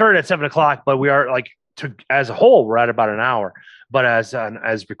mean, we started at 7:00, but we are as a whole, we're at about an hour. But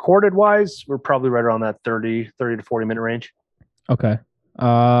as recorded wise, we're probably right around that 30 to 40 minute range. Okay.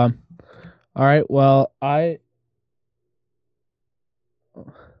 All right. Well, I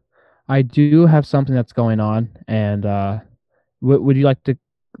do have something that's going on, and would you like to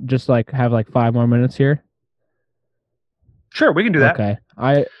just have 5 more minutes here? Sure, we can do that. Okay.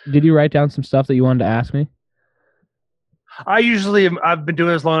 Did you write down some stuff that you wanted to ask me? I've been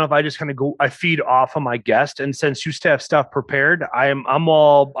doing this long enough. I just kind of I feed off of my guest, and since you still have stuff prepared, I'm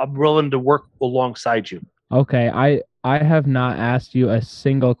willing to work alongside you. Okay. I have not asked you a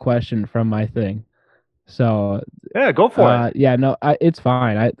single question from my thing. So yeah, go for it. Yeah, no, it's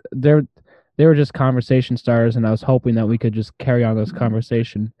fine. They were just conversation starters, and I was hoping that we could just carry on this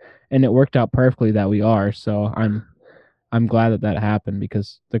conversation, and it worked out perfectly that we are. So I'm glad that happened,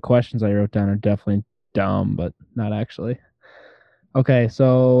 because the questions I wrote down are definitely dumb, but not actually. Okay,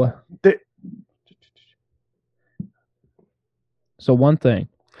 so one thing.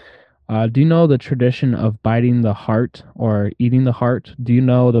 Do you know the tradition of biting the heart or eating the heart? Do you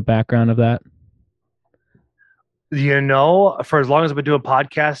know the background of that? For as long as I've been doing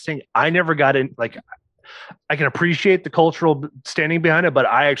podcasting, I never got in. I can appreciate the cultural standing behind it, but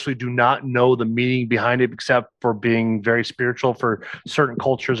I actually do not know the meaning behind it, except for being very spiritual for certain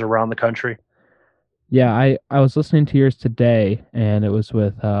cultures around the country. Yeah, I was listening to yours today, and it was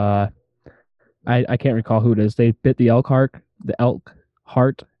with I can't recall who it is. They bit the elk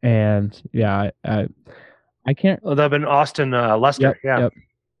heart, and yeah, I can't. Oh, that'd been Austin Lester. Yep.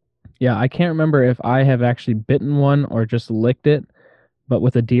 Yeah, I can't remember if I have actually bitten one or just licked it, but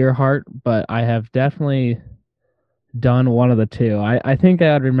with a deer heart. But I have definitely done one of the two. I think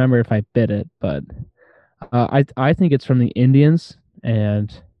I'd remember if I bit it, but I think it's from the Indians,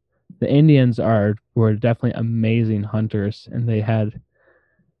 and the Indians were definitely amazing hunters, and they had,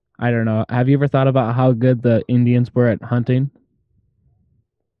 I don't know. Have you ever thought about how good the Indians were at hunting?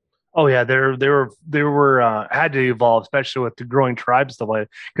 Oh yeah, they were had to evolve, especially with the growing tribes.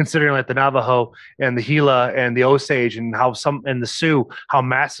 Considering the Navajo and the Gila and the Osage and the Sioux, how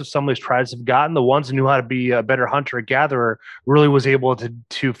massive some of these tribes have gotten. The ones who knew how to be a better hunter gatherer really was able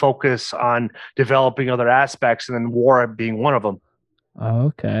to focus on developing other aspects, and then war being one of them.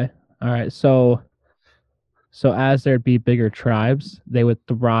 Okay, all right. So as there'd be bigger tribes, they would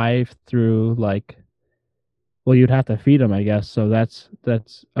thrive through well, you'd have to feed them, I guess. So that's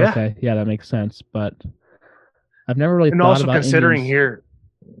okay. Yeah, that makes sense. But I've never really thought also about considering Indians.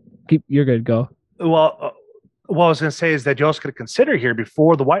 You're good. Go. Well, what I was going to say is that you also got to consider here,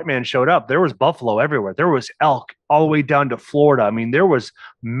 before the white man showed up, there was buffalo everywhere. There was elk all the way down to Florida. I mean, there was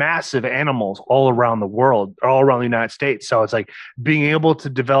massive animals all around the world, all around the United States. So it's like being able to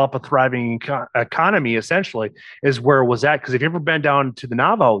develop a thriving economy essentially is where it was at. Because if you've ever been down to the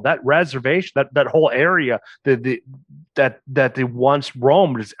Navajo, that reservation, that whole area, that they once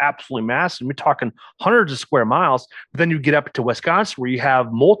roamed is absolutely massive. We're talking hundreds of square miles. But then you get up to Wisconsin where you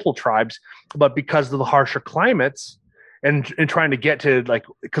have multiple tribes, but because of the harsher climates and trying to get to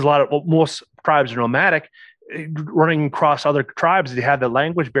because most tribes are nomadic, running across other tribes, they had the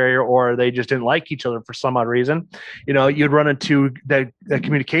language barrier or they just didn't like each other for some odd reason, you'd run into that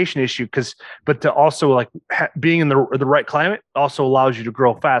communication issue. But to also being in the right climate also allows you to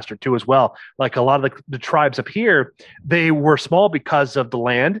grow faster too as well. Like a lot of the tribes up here, they were small because of the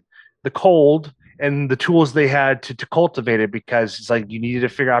land, the cold, and the tools they had to cultivate it, because it's like you needed to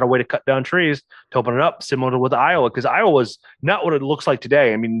figure out a way to cut down trees to open it up, similar to with Iowa, because Iowa is not what it looks like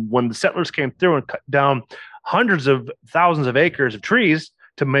today. I mean, when the settlers came through and cut down hundreds of thousands of acres of trees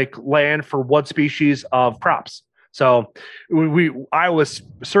to make land for one species of crops. So Iowa's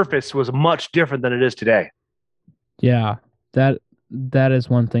surface was much different than it is today. Yeah, that is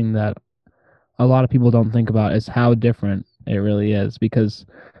one thing that a lot of people don't think about, is how different it really is, because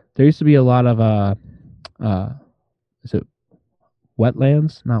there used to be a lot of is it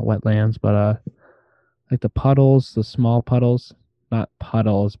wetlands? Not wetlands, but like the puddles, the small puddles, not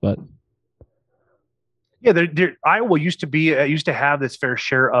puddles, but yeah, Iowa used to have this fair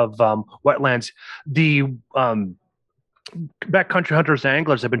share of wetlands. The backcountry hunters and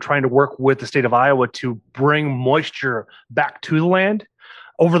anglers have been trying to work with the state of Iowa to bring moisture back to the land.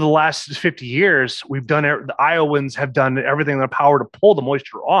 Over the last 50 years, the Iowans have done everything in their power to pull the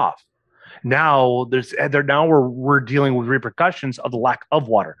moisture off. Now we're dealing with repercussions of the lack of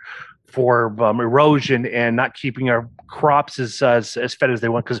water for erosion and not keeping our crops as fed as they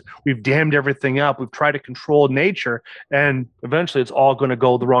want, because we've dammed everything up. We've tried to control nature, and eventually it's all going to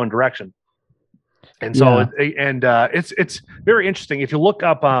go the wrong direction. And so, it's very interesting. If you look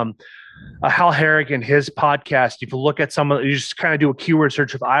up Hal Harrigan, his podcast, if you look at you just kind of do a keyword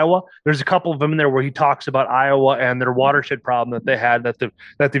search of Iowa, there's a couple of them in there where he talks about Iowa and their watershed problem that they had,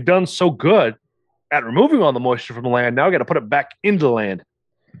 that they've done so good at removing all the moisture from the land. Now got to put it back into the land.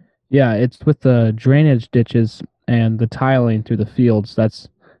 Yeah, it's with the drainage ditches and the tiling through the fields.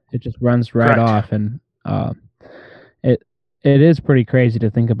 It just runs right off, and it is pretty crazy to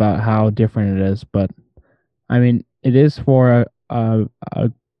think about how different it is. But I mean, it is for a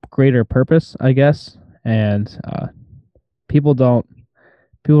greater purpose, I guess, and people don't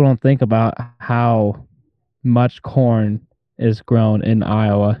think about how much corn is grown in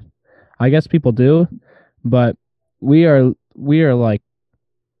Iowa. I guess people do, but we are like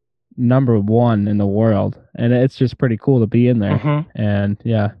number one in the world, and it's just pretty cool to be in there. Mm-hmm. And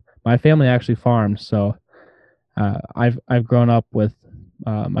yeah, my family actually farms, so I've grown up with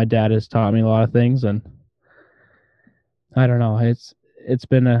my dad has taught me a lot of things, and I don't know, it's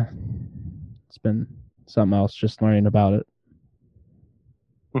been something else just learning about it.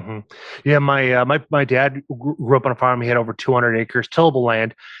 Mm-hmm. Yeah, my dad grew up on a farm. He had over 200 acres tillable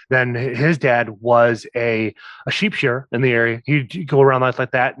land. Then his dad was a sheep shearer in the area. He'd go around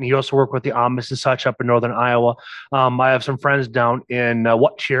like that, and he also worked with the Amish and such up in northern Iowa. I have some friends down in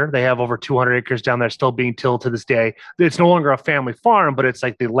Whatshire. They have over 200 acres down there still being tilled to this day. It's no longer a family farm, but it's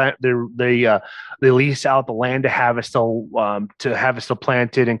like they lease out the land to have it still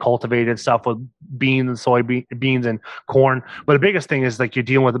planted and cultivated and stuff with beans and soybeans and corn. But the biggest thing is like you're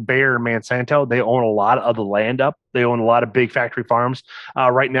dealing with Bayer and Monsanto. They own a lot of the land up. They own a lot of big factory farms.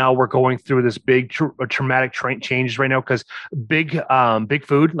 Right now, we're going through this big traumatic changes right now because big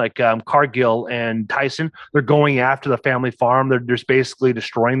food like Cargill and Tyson, they're going after the family farm. They're just basically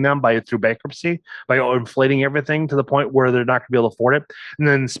destroying them through bankruptcy, by inflating everything to the point where they're not going to be able to afford it. And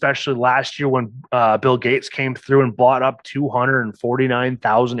then especially last year when Bill Gates came through and bought up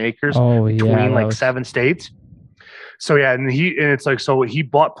 249,000 acres between 7 states. So yeah, and it's like, so he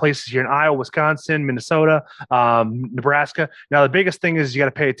bought places here in Iowa, Wisconsin, Minnesota, Nebraska. Now the biggest thing is you got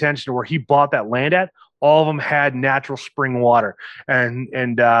to pay attention to where he bought that land at. All of them had natural spring water, and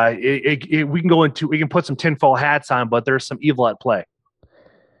we can put some tinfoil hats on, but there's some evil at play.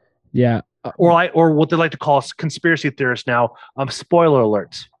 Yeah, or what they like to call conspiracy theorists now. Spoiler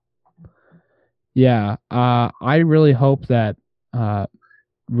alerts. Yeah, I really hope that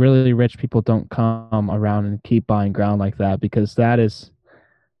really rich people don't come around and keep buying ground like that, because that is,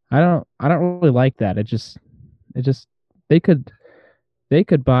 I don't really like that. It just they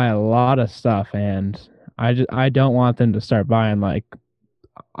could buy a lot of stuff, and I don't want them to start buying, like,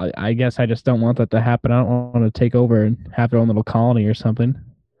 I guess I just don't want that to happen. I don't want to take over and have their own little colony or something.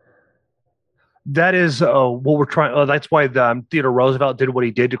 That is what we're trying. That's why Theodore Roosevelt did what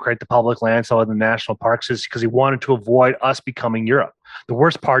he did to create the public lands all in the national parks, is because he wanted to avoid us becoming Europe. The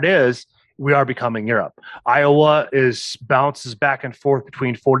worst part is we are becoming Europe. Iowa bounces back and forth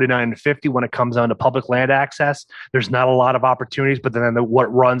between 49 and 50 when it comes down to public land access. There's not a lot of opportunities, but then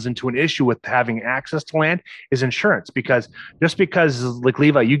what runs into an issue with having access to land is insurance. Because just because, like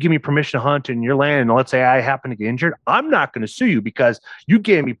Levi, you give me permission to hunt in your land, and let's say I happen to get injured, I'm not going to sue you because you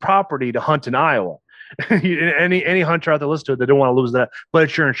gave me property to hunt in Iowa. any hunter out there listening to it, they don't want to lose that, but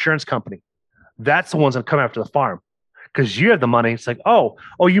it's your insurance company. That's the ones that come after the farm. Because you have the money. It's like, oh,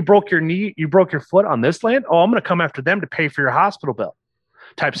 you broke your knee, you broke your foot on this land. Oh, I'm going to come after them to pay for your hospital bill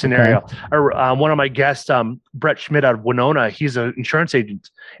type scenario. Okay. Or one of my guests, Brett Schmidt out of Winona, he's an insurance agent.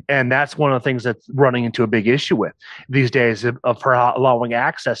 And that's one of the things that's running into a big issue with these days for allowing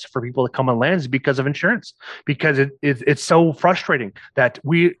access for people to come on lands because of insurance. Because it's so frustrating that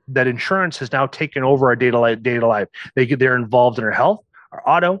insurance has now taken over our day-to-day life. They're involved in our health, our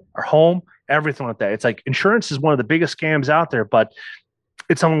auto, our home, everything like that. It's like insurance is one of the biggest scams out there, but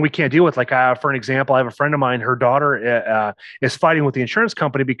it's something we can't deal with. Like for an example, I have a friend of mine, her daughter is fighting with the insurance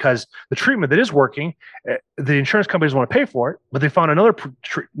company because the treatment that is working, the insurance companies want to pay for it, but they found another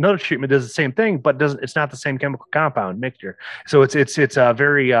treatment does the same thing, but it's not the same chemical compound mixture. So it's a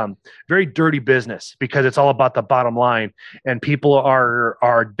very, very dirty business because it's all about the bottom line, and people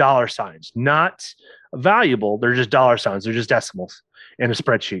are dollar signs, not valuable. They're just dollar signs. They're just decimals in a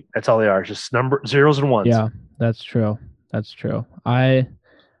spreadsheet. That's all they are. Just zeros and ones. Yeah, that's true. That's true.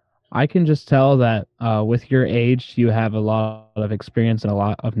 I can just tell that with your age, you have a lot of experience and a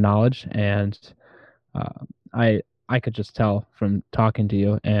lot of knowledge, and I could just tell from talking to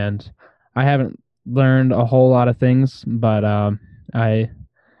you. And I haven't learned a whole lot of things, but I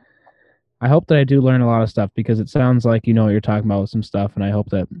hope that I do learn a lot of stuff, because it sounds like you know what you're talking about with some stuff, and I hope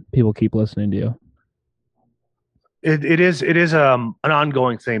that people keep listening to you. It is an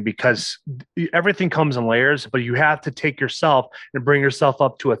ongoing thing, because everything comes in layers, but you have to take yourself and bring yourself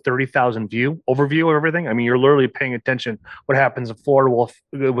up to a 30,000 overview of everything. I mean, you're literally paying attention what happens in Florida,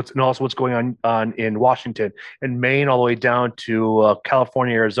 and also what's going on in Washington and Maine, all the way down to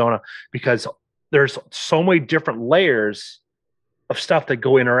California, Arizona, because there's so many different layers of stuff that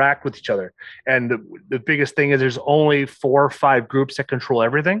go interact with each other. And the biggest thing is there's only 4 or 5 groups that control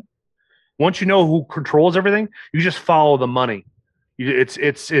everything. Once you know who controls everything, you just follow the money. It's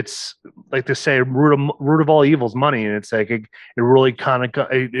like they say, root of all evil is money, and it's like it really kind of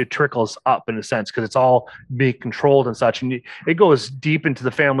it trickles up in a sense, because it's all being controlled and such, and it goes deep into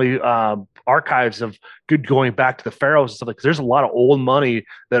the family archives of going back to the pharaohs and stuff. Like, there's a lot of old money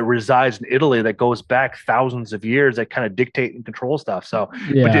that resides in Italy that goes back thousands of years that kind of dictate and control stuff. So,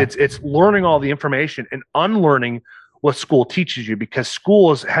 yeah. But it's learning all the information and unlearning what school teaches you, because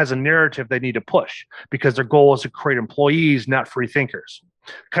school has a narrative they need to push, because their goal is to create employees, not free thinkers.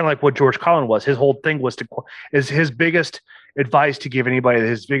 Kind of like what George Carlin was. His whole thing was his biggest advice to give anybody,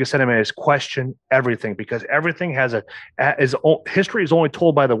 his biggest sentiment is question everything, because everything history is only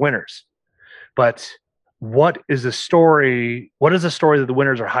told by the winners. But what is the story that the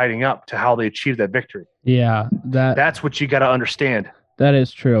winners are hiding up to how they achieve that victory? Yeah, that's what you got to understand. That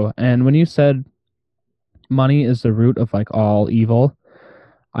is true. And when you said money is the root of like all evil,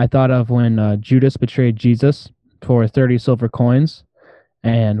 I thought of when Judas betrayed Jesus for 30 silver coins,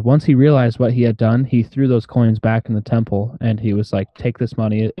 and once he realized what he had done, he threw those coins back in the temple, and he was like, take this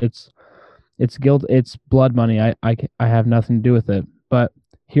money, it's guilt, it's blood money, I have nothing to do with it. But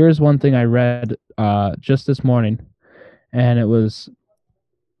here's one thing I read just this morning, and it was,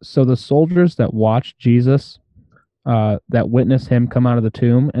 so the soldiers that watched Jesus, that witnessed him come out of the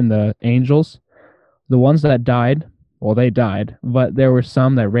tomb, and the angels, the ones that died, well, they died, but there were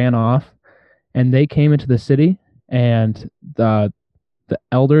some that ran off, and they came into the city, and the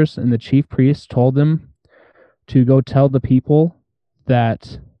elders and the chief priests told them to go tell the people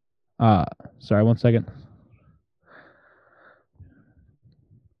that, sorry, one second.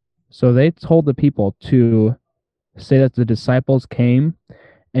 So they told the people to say that the disciples came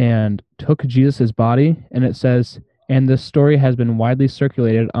and took Jesus' body, and it says, and this story has been widely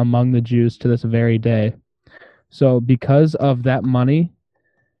circulated among the Jews to this very day. So because of that money,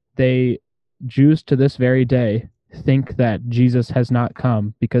 Jews to this very day think that Jesus has not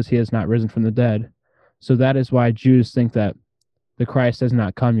come because he has not risen from the dead. So that is why Jews think that the Christ has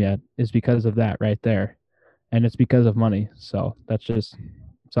not come yet, is because of that right there. And it's because of money. So that's just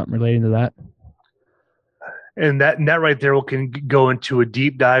something relating to that. And that right there can go into a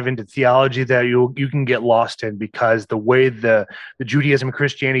deep dive into theology that you can get lost in, because the way the Judaism and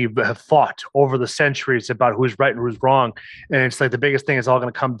Christianity have fought over the centuries about who's right and who's wrong, and it's like the biggest thing is all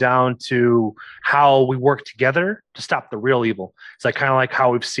going to come down to how we work together to stop the real evil. It's like kind of like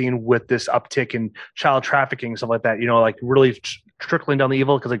how we've seen with this uptick in child trafficking and stuff like that. You know, like really trickling down the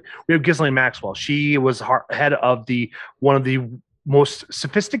evil, because like we have Ghislaine Maxwell. She was head of one of the most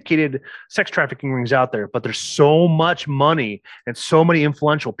sophisticated sex trafficking rings out there, but there's so much money and so many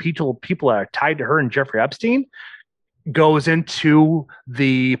influential people that are tied to her, and Jeffrey Epstein goes into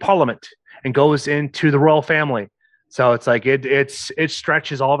the parliament and goes into the royal family. So it's like it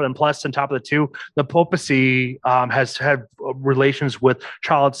stretches all of it. And plus, on top of the two, the papacy has had relations with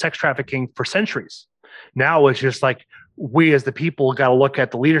child sex trafficking for centuries. Now it's just like we as the people got to look at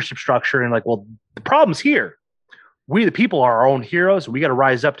the leadership structure and like, well, the problem's here. We, the people, are our own heroes. We got to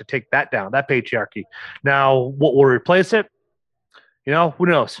rise up to take that down, that patriarchy. Now, what will replace it? You know, who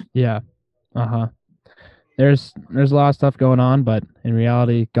knows? Yeah. There's a lot of stuff going on, but in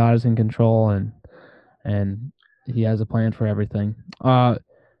reality, God is in control, and He has a plan for everything. So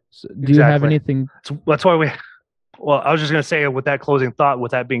do you have anything? So that's why well, I was just going to say with that closing thought,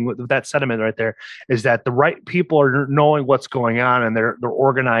 with that sentiment right there, is that the right people are knowing what's going on, and they're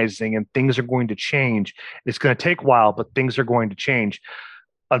organizing, and things are going to change. It's going to take a while, but things are going to change.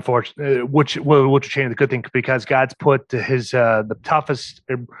 Unfortunately, which will change the good thing, because God's put his has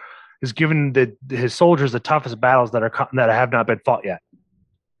given his soldiers the toughest battles that have not been fought yet.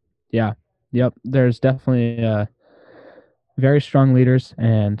 Yeah. Yep. There's definitely very strong leaders,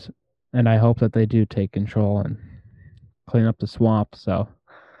 and I hope that they do take control and clean up the swamp. So,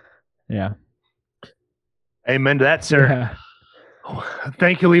 yeah. Amen to that, sir. Yeah.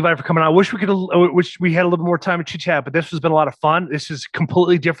 Thank you, Levi, for coming on. I wish we had a little more time to chit chat, but this has been a lot of fun. This is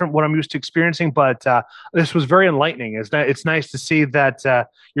completely different what I'm used to experiencing, but this was very enlightening. It's nice to see that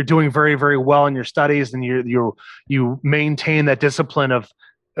you're doing very, very well in your studies, and you maintain that discipline of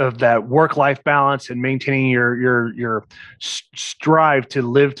that work-life balance, and maintaining your strive to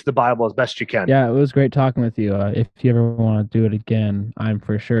live to the Bible as best you can. Yeah, it was great talking with you. If you ever want to do it again, I'm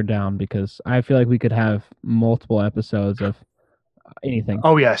for sure down, because I feel like we could have multiple episodes of anything.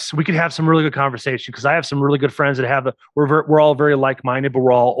 Oh yes, we could have some really good conversation, because I have some really good friends that we're all very like-minded, but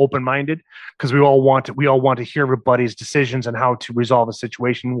we're all open-minded, because we all want to hear everybody's decisions and how to resolve a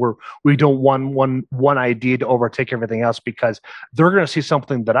situation where we don't want one idea to overtake everything else, because they're going to see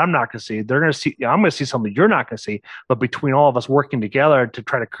something that I'm not going to see. I'm going to see something you're not going to see, but between all of us working together to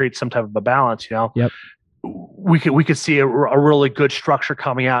try to create some type of a balance, you know. Yep. We could see a really good structure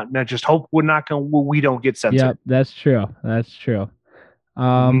coming out, and I just hope we don't get censored. Yep, that's true.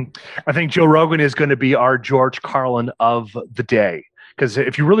 I think Joe Rogan is going to be our George Carlin of the day, because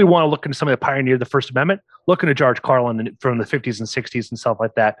if you really want to look into somebody that pioneered the First Amendment, look into George Carlin from the 50s and 60s and stuff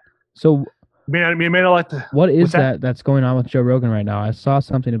like that. So, what is that's going on with Joe Rogan right now? I saw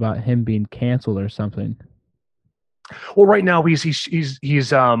something about him being canceled or something. Well, right now he's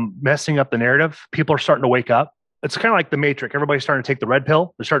messing up the narrative. People are starting to wake up. It's kind of like the Matrix. Everybody's starting to take the red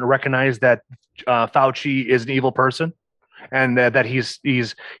pill. They're starting to recognize that Fauci is an evil person, and that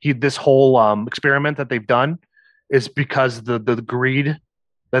this whole experiment that they've done is because the greed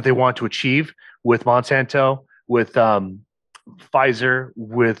that they want to achieve with Monsanto, with Pfizer,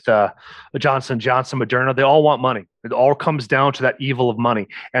 with Johnson & Johnson, Moderna. They all want money. It all comes down to that evil of money.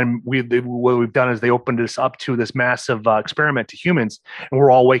 And what we've done is they opened this up to this massive experiment to humans, and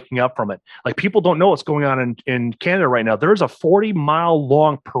we're all waking up from it. Like, people don't know what's going on in Canada right now. There's a 40-mile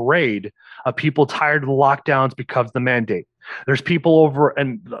long parade of people tired of the lockdowns because of the mandate. There's people over,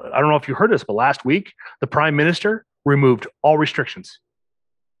 and I don't know if you heard this, but last week, the Prime Minister removed all restrictions,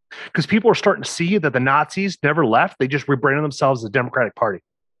 because people are starting to see that the Nazis never left. They just rebranded themselves as the Democratic Party.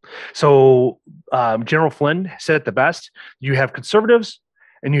 So General Flynn said it the best. You have conservatives,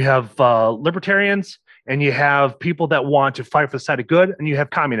 and you have libertarians, and you have people that want to fight for the side of good, and you have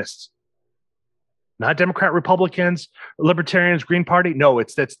communists. Not Democrat, Republicans, libertarians, Green Party. No,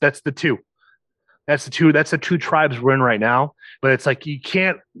 that's the two. That's the two tribes we're in right now. But it's like, you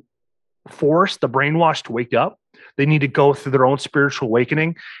can't force the brainwashed to wake up. They need to go through their own spiritual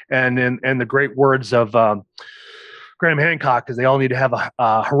awakening. And the great words of Graham Hancock is they all need to have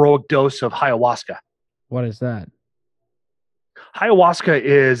a heroic dose of ayahuasca. What is that? Ayahuasca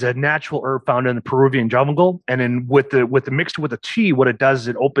is a natural herb found in the Peruvian jungle, and then with the mixed with the tea, what it does is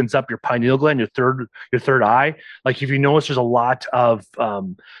it opens up your pineal gland, your third eye. Like, if you notice, there's a lot of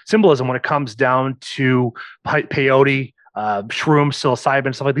symbolism when it comes down to peyote, shrooms,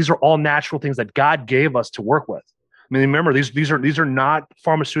 psilocybin, stuff like these are all natural things that God gave us to work with. mean, remember these are not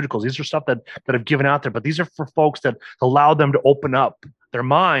pharmaceuticals. These are stuff that have given out there, but these are for folks that allow them to open up their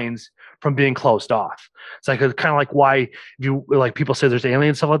minds from being closed off. It's like kind of like why people say there's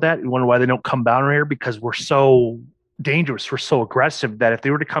aliens, stuff like that. You wonder why they don't come down here, because we're so dangerous, we're so aggressive that if they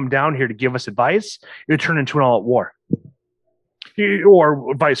were to come down here to give us advice, it would turn into an all-out war.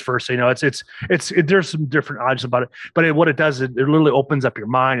 Or vice versa, there's some different odds about it, but what it does, it literally opens up your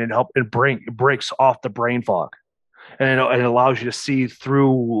mind and it breaks off the brain fog, and it allows you to see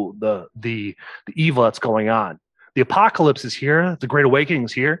through the evil that's going on. The apocalypse is here. The Great Awakening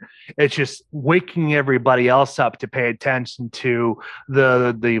is here. It's just waking everybody else up to pay attention to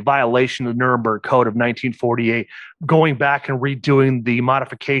the violation of the Nuremberg Code of 1948, going back and redoing the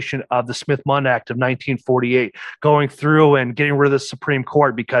modification of the Smith-Mundt Act of 1948, going through and getting rid of the Supreme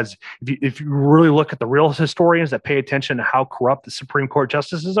Court, because if you really look at the real historians that pay attention to how corrupt the Supreme Court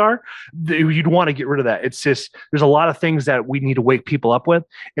justices are, you'd want to get rid of that. It's just, there's a lot of things that we need to wake people up with.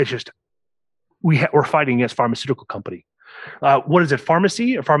 It's just, we're fighting against pharmaceutical company. What is it?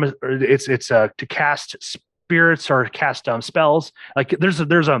 Pharmacy? It's to cast spirits or cast spells. Like there's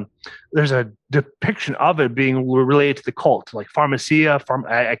a depiction of it being related to the cult, like pharmacia.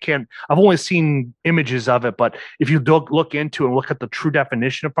 I've only seen images of it, but if you look into and look at the true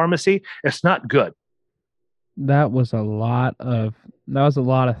definition of pharmacy, it's not good. That was a lot of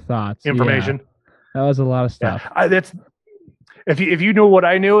thoughts. Information. Yeah, that was a lot of stuff. Yeah. If you knew what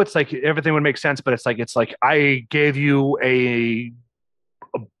I knew, it's like everything would make sense. But it's like I gave you a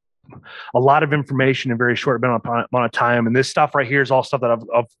lot of information in a very short amount of time, and this stuff right here is all stuff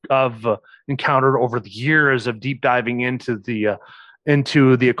that I've encountered over the years of deep diving into the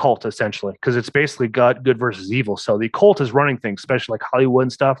occult, essentially, because it's basically good versus evil. So the occult is running things, especially like Hollywood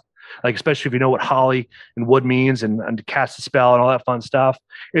and stuff. Like, especially if you know what Holly and wood means and to cast a spell and all that fun stuff.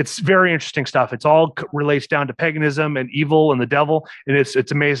 It's very interesting stuff. It's all relates down to paganism and evil and the devil. And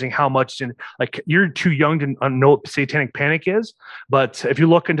it's amazing how much you're too young to know what satanic panic is. But if you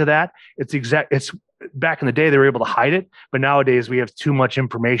look into that, it's back in the day, they were able to hide it. But nowadays we have too much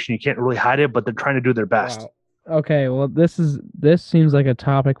information. You can't really hide it, but they're trying to do their best. Wow. Okay. Well, this seems like a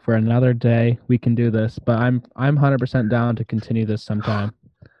topic for another day. We can do this, but I'm 100% down to continue this sometime.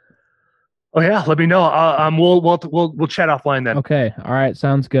 Oh yeah, let me know. We'll chat offline then. Okay, all right,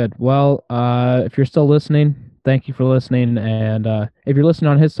 sounds good. Well, if you're still listening, thank you for listening. And if you're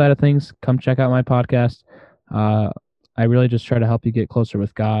listening on his side of things, come check out my podcast. I really just try to help you get closer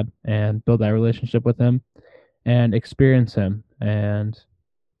with God and build that relationship with Him and experience Him. And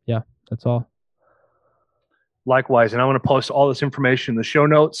yeah, that's all. Likewise, and I'm going to post all this information in the show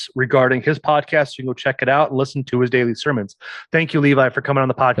notes regarding his podcast. You can go check it out and listen to his daily sermons. Thank you, Levi, for coming on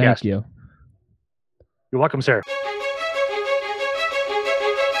the podcast. Thank you. You're welcome, sir.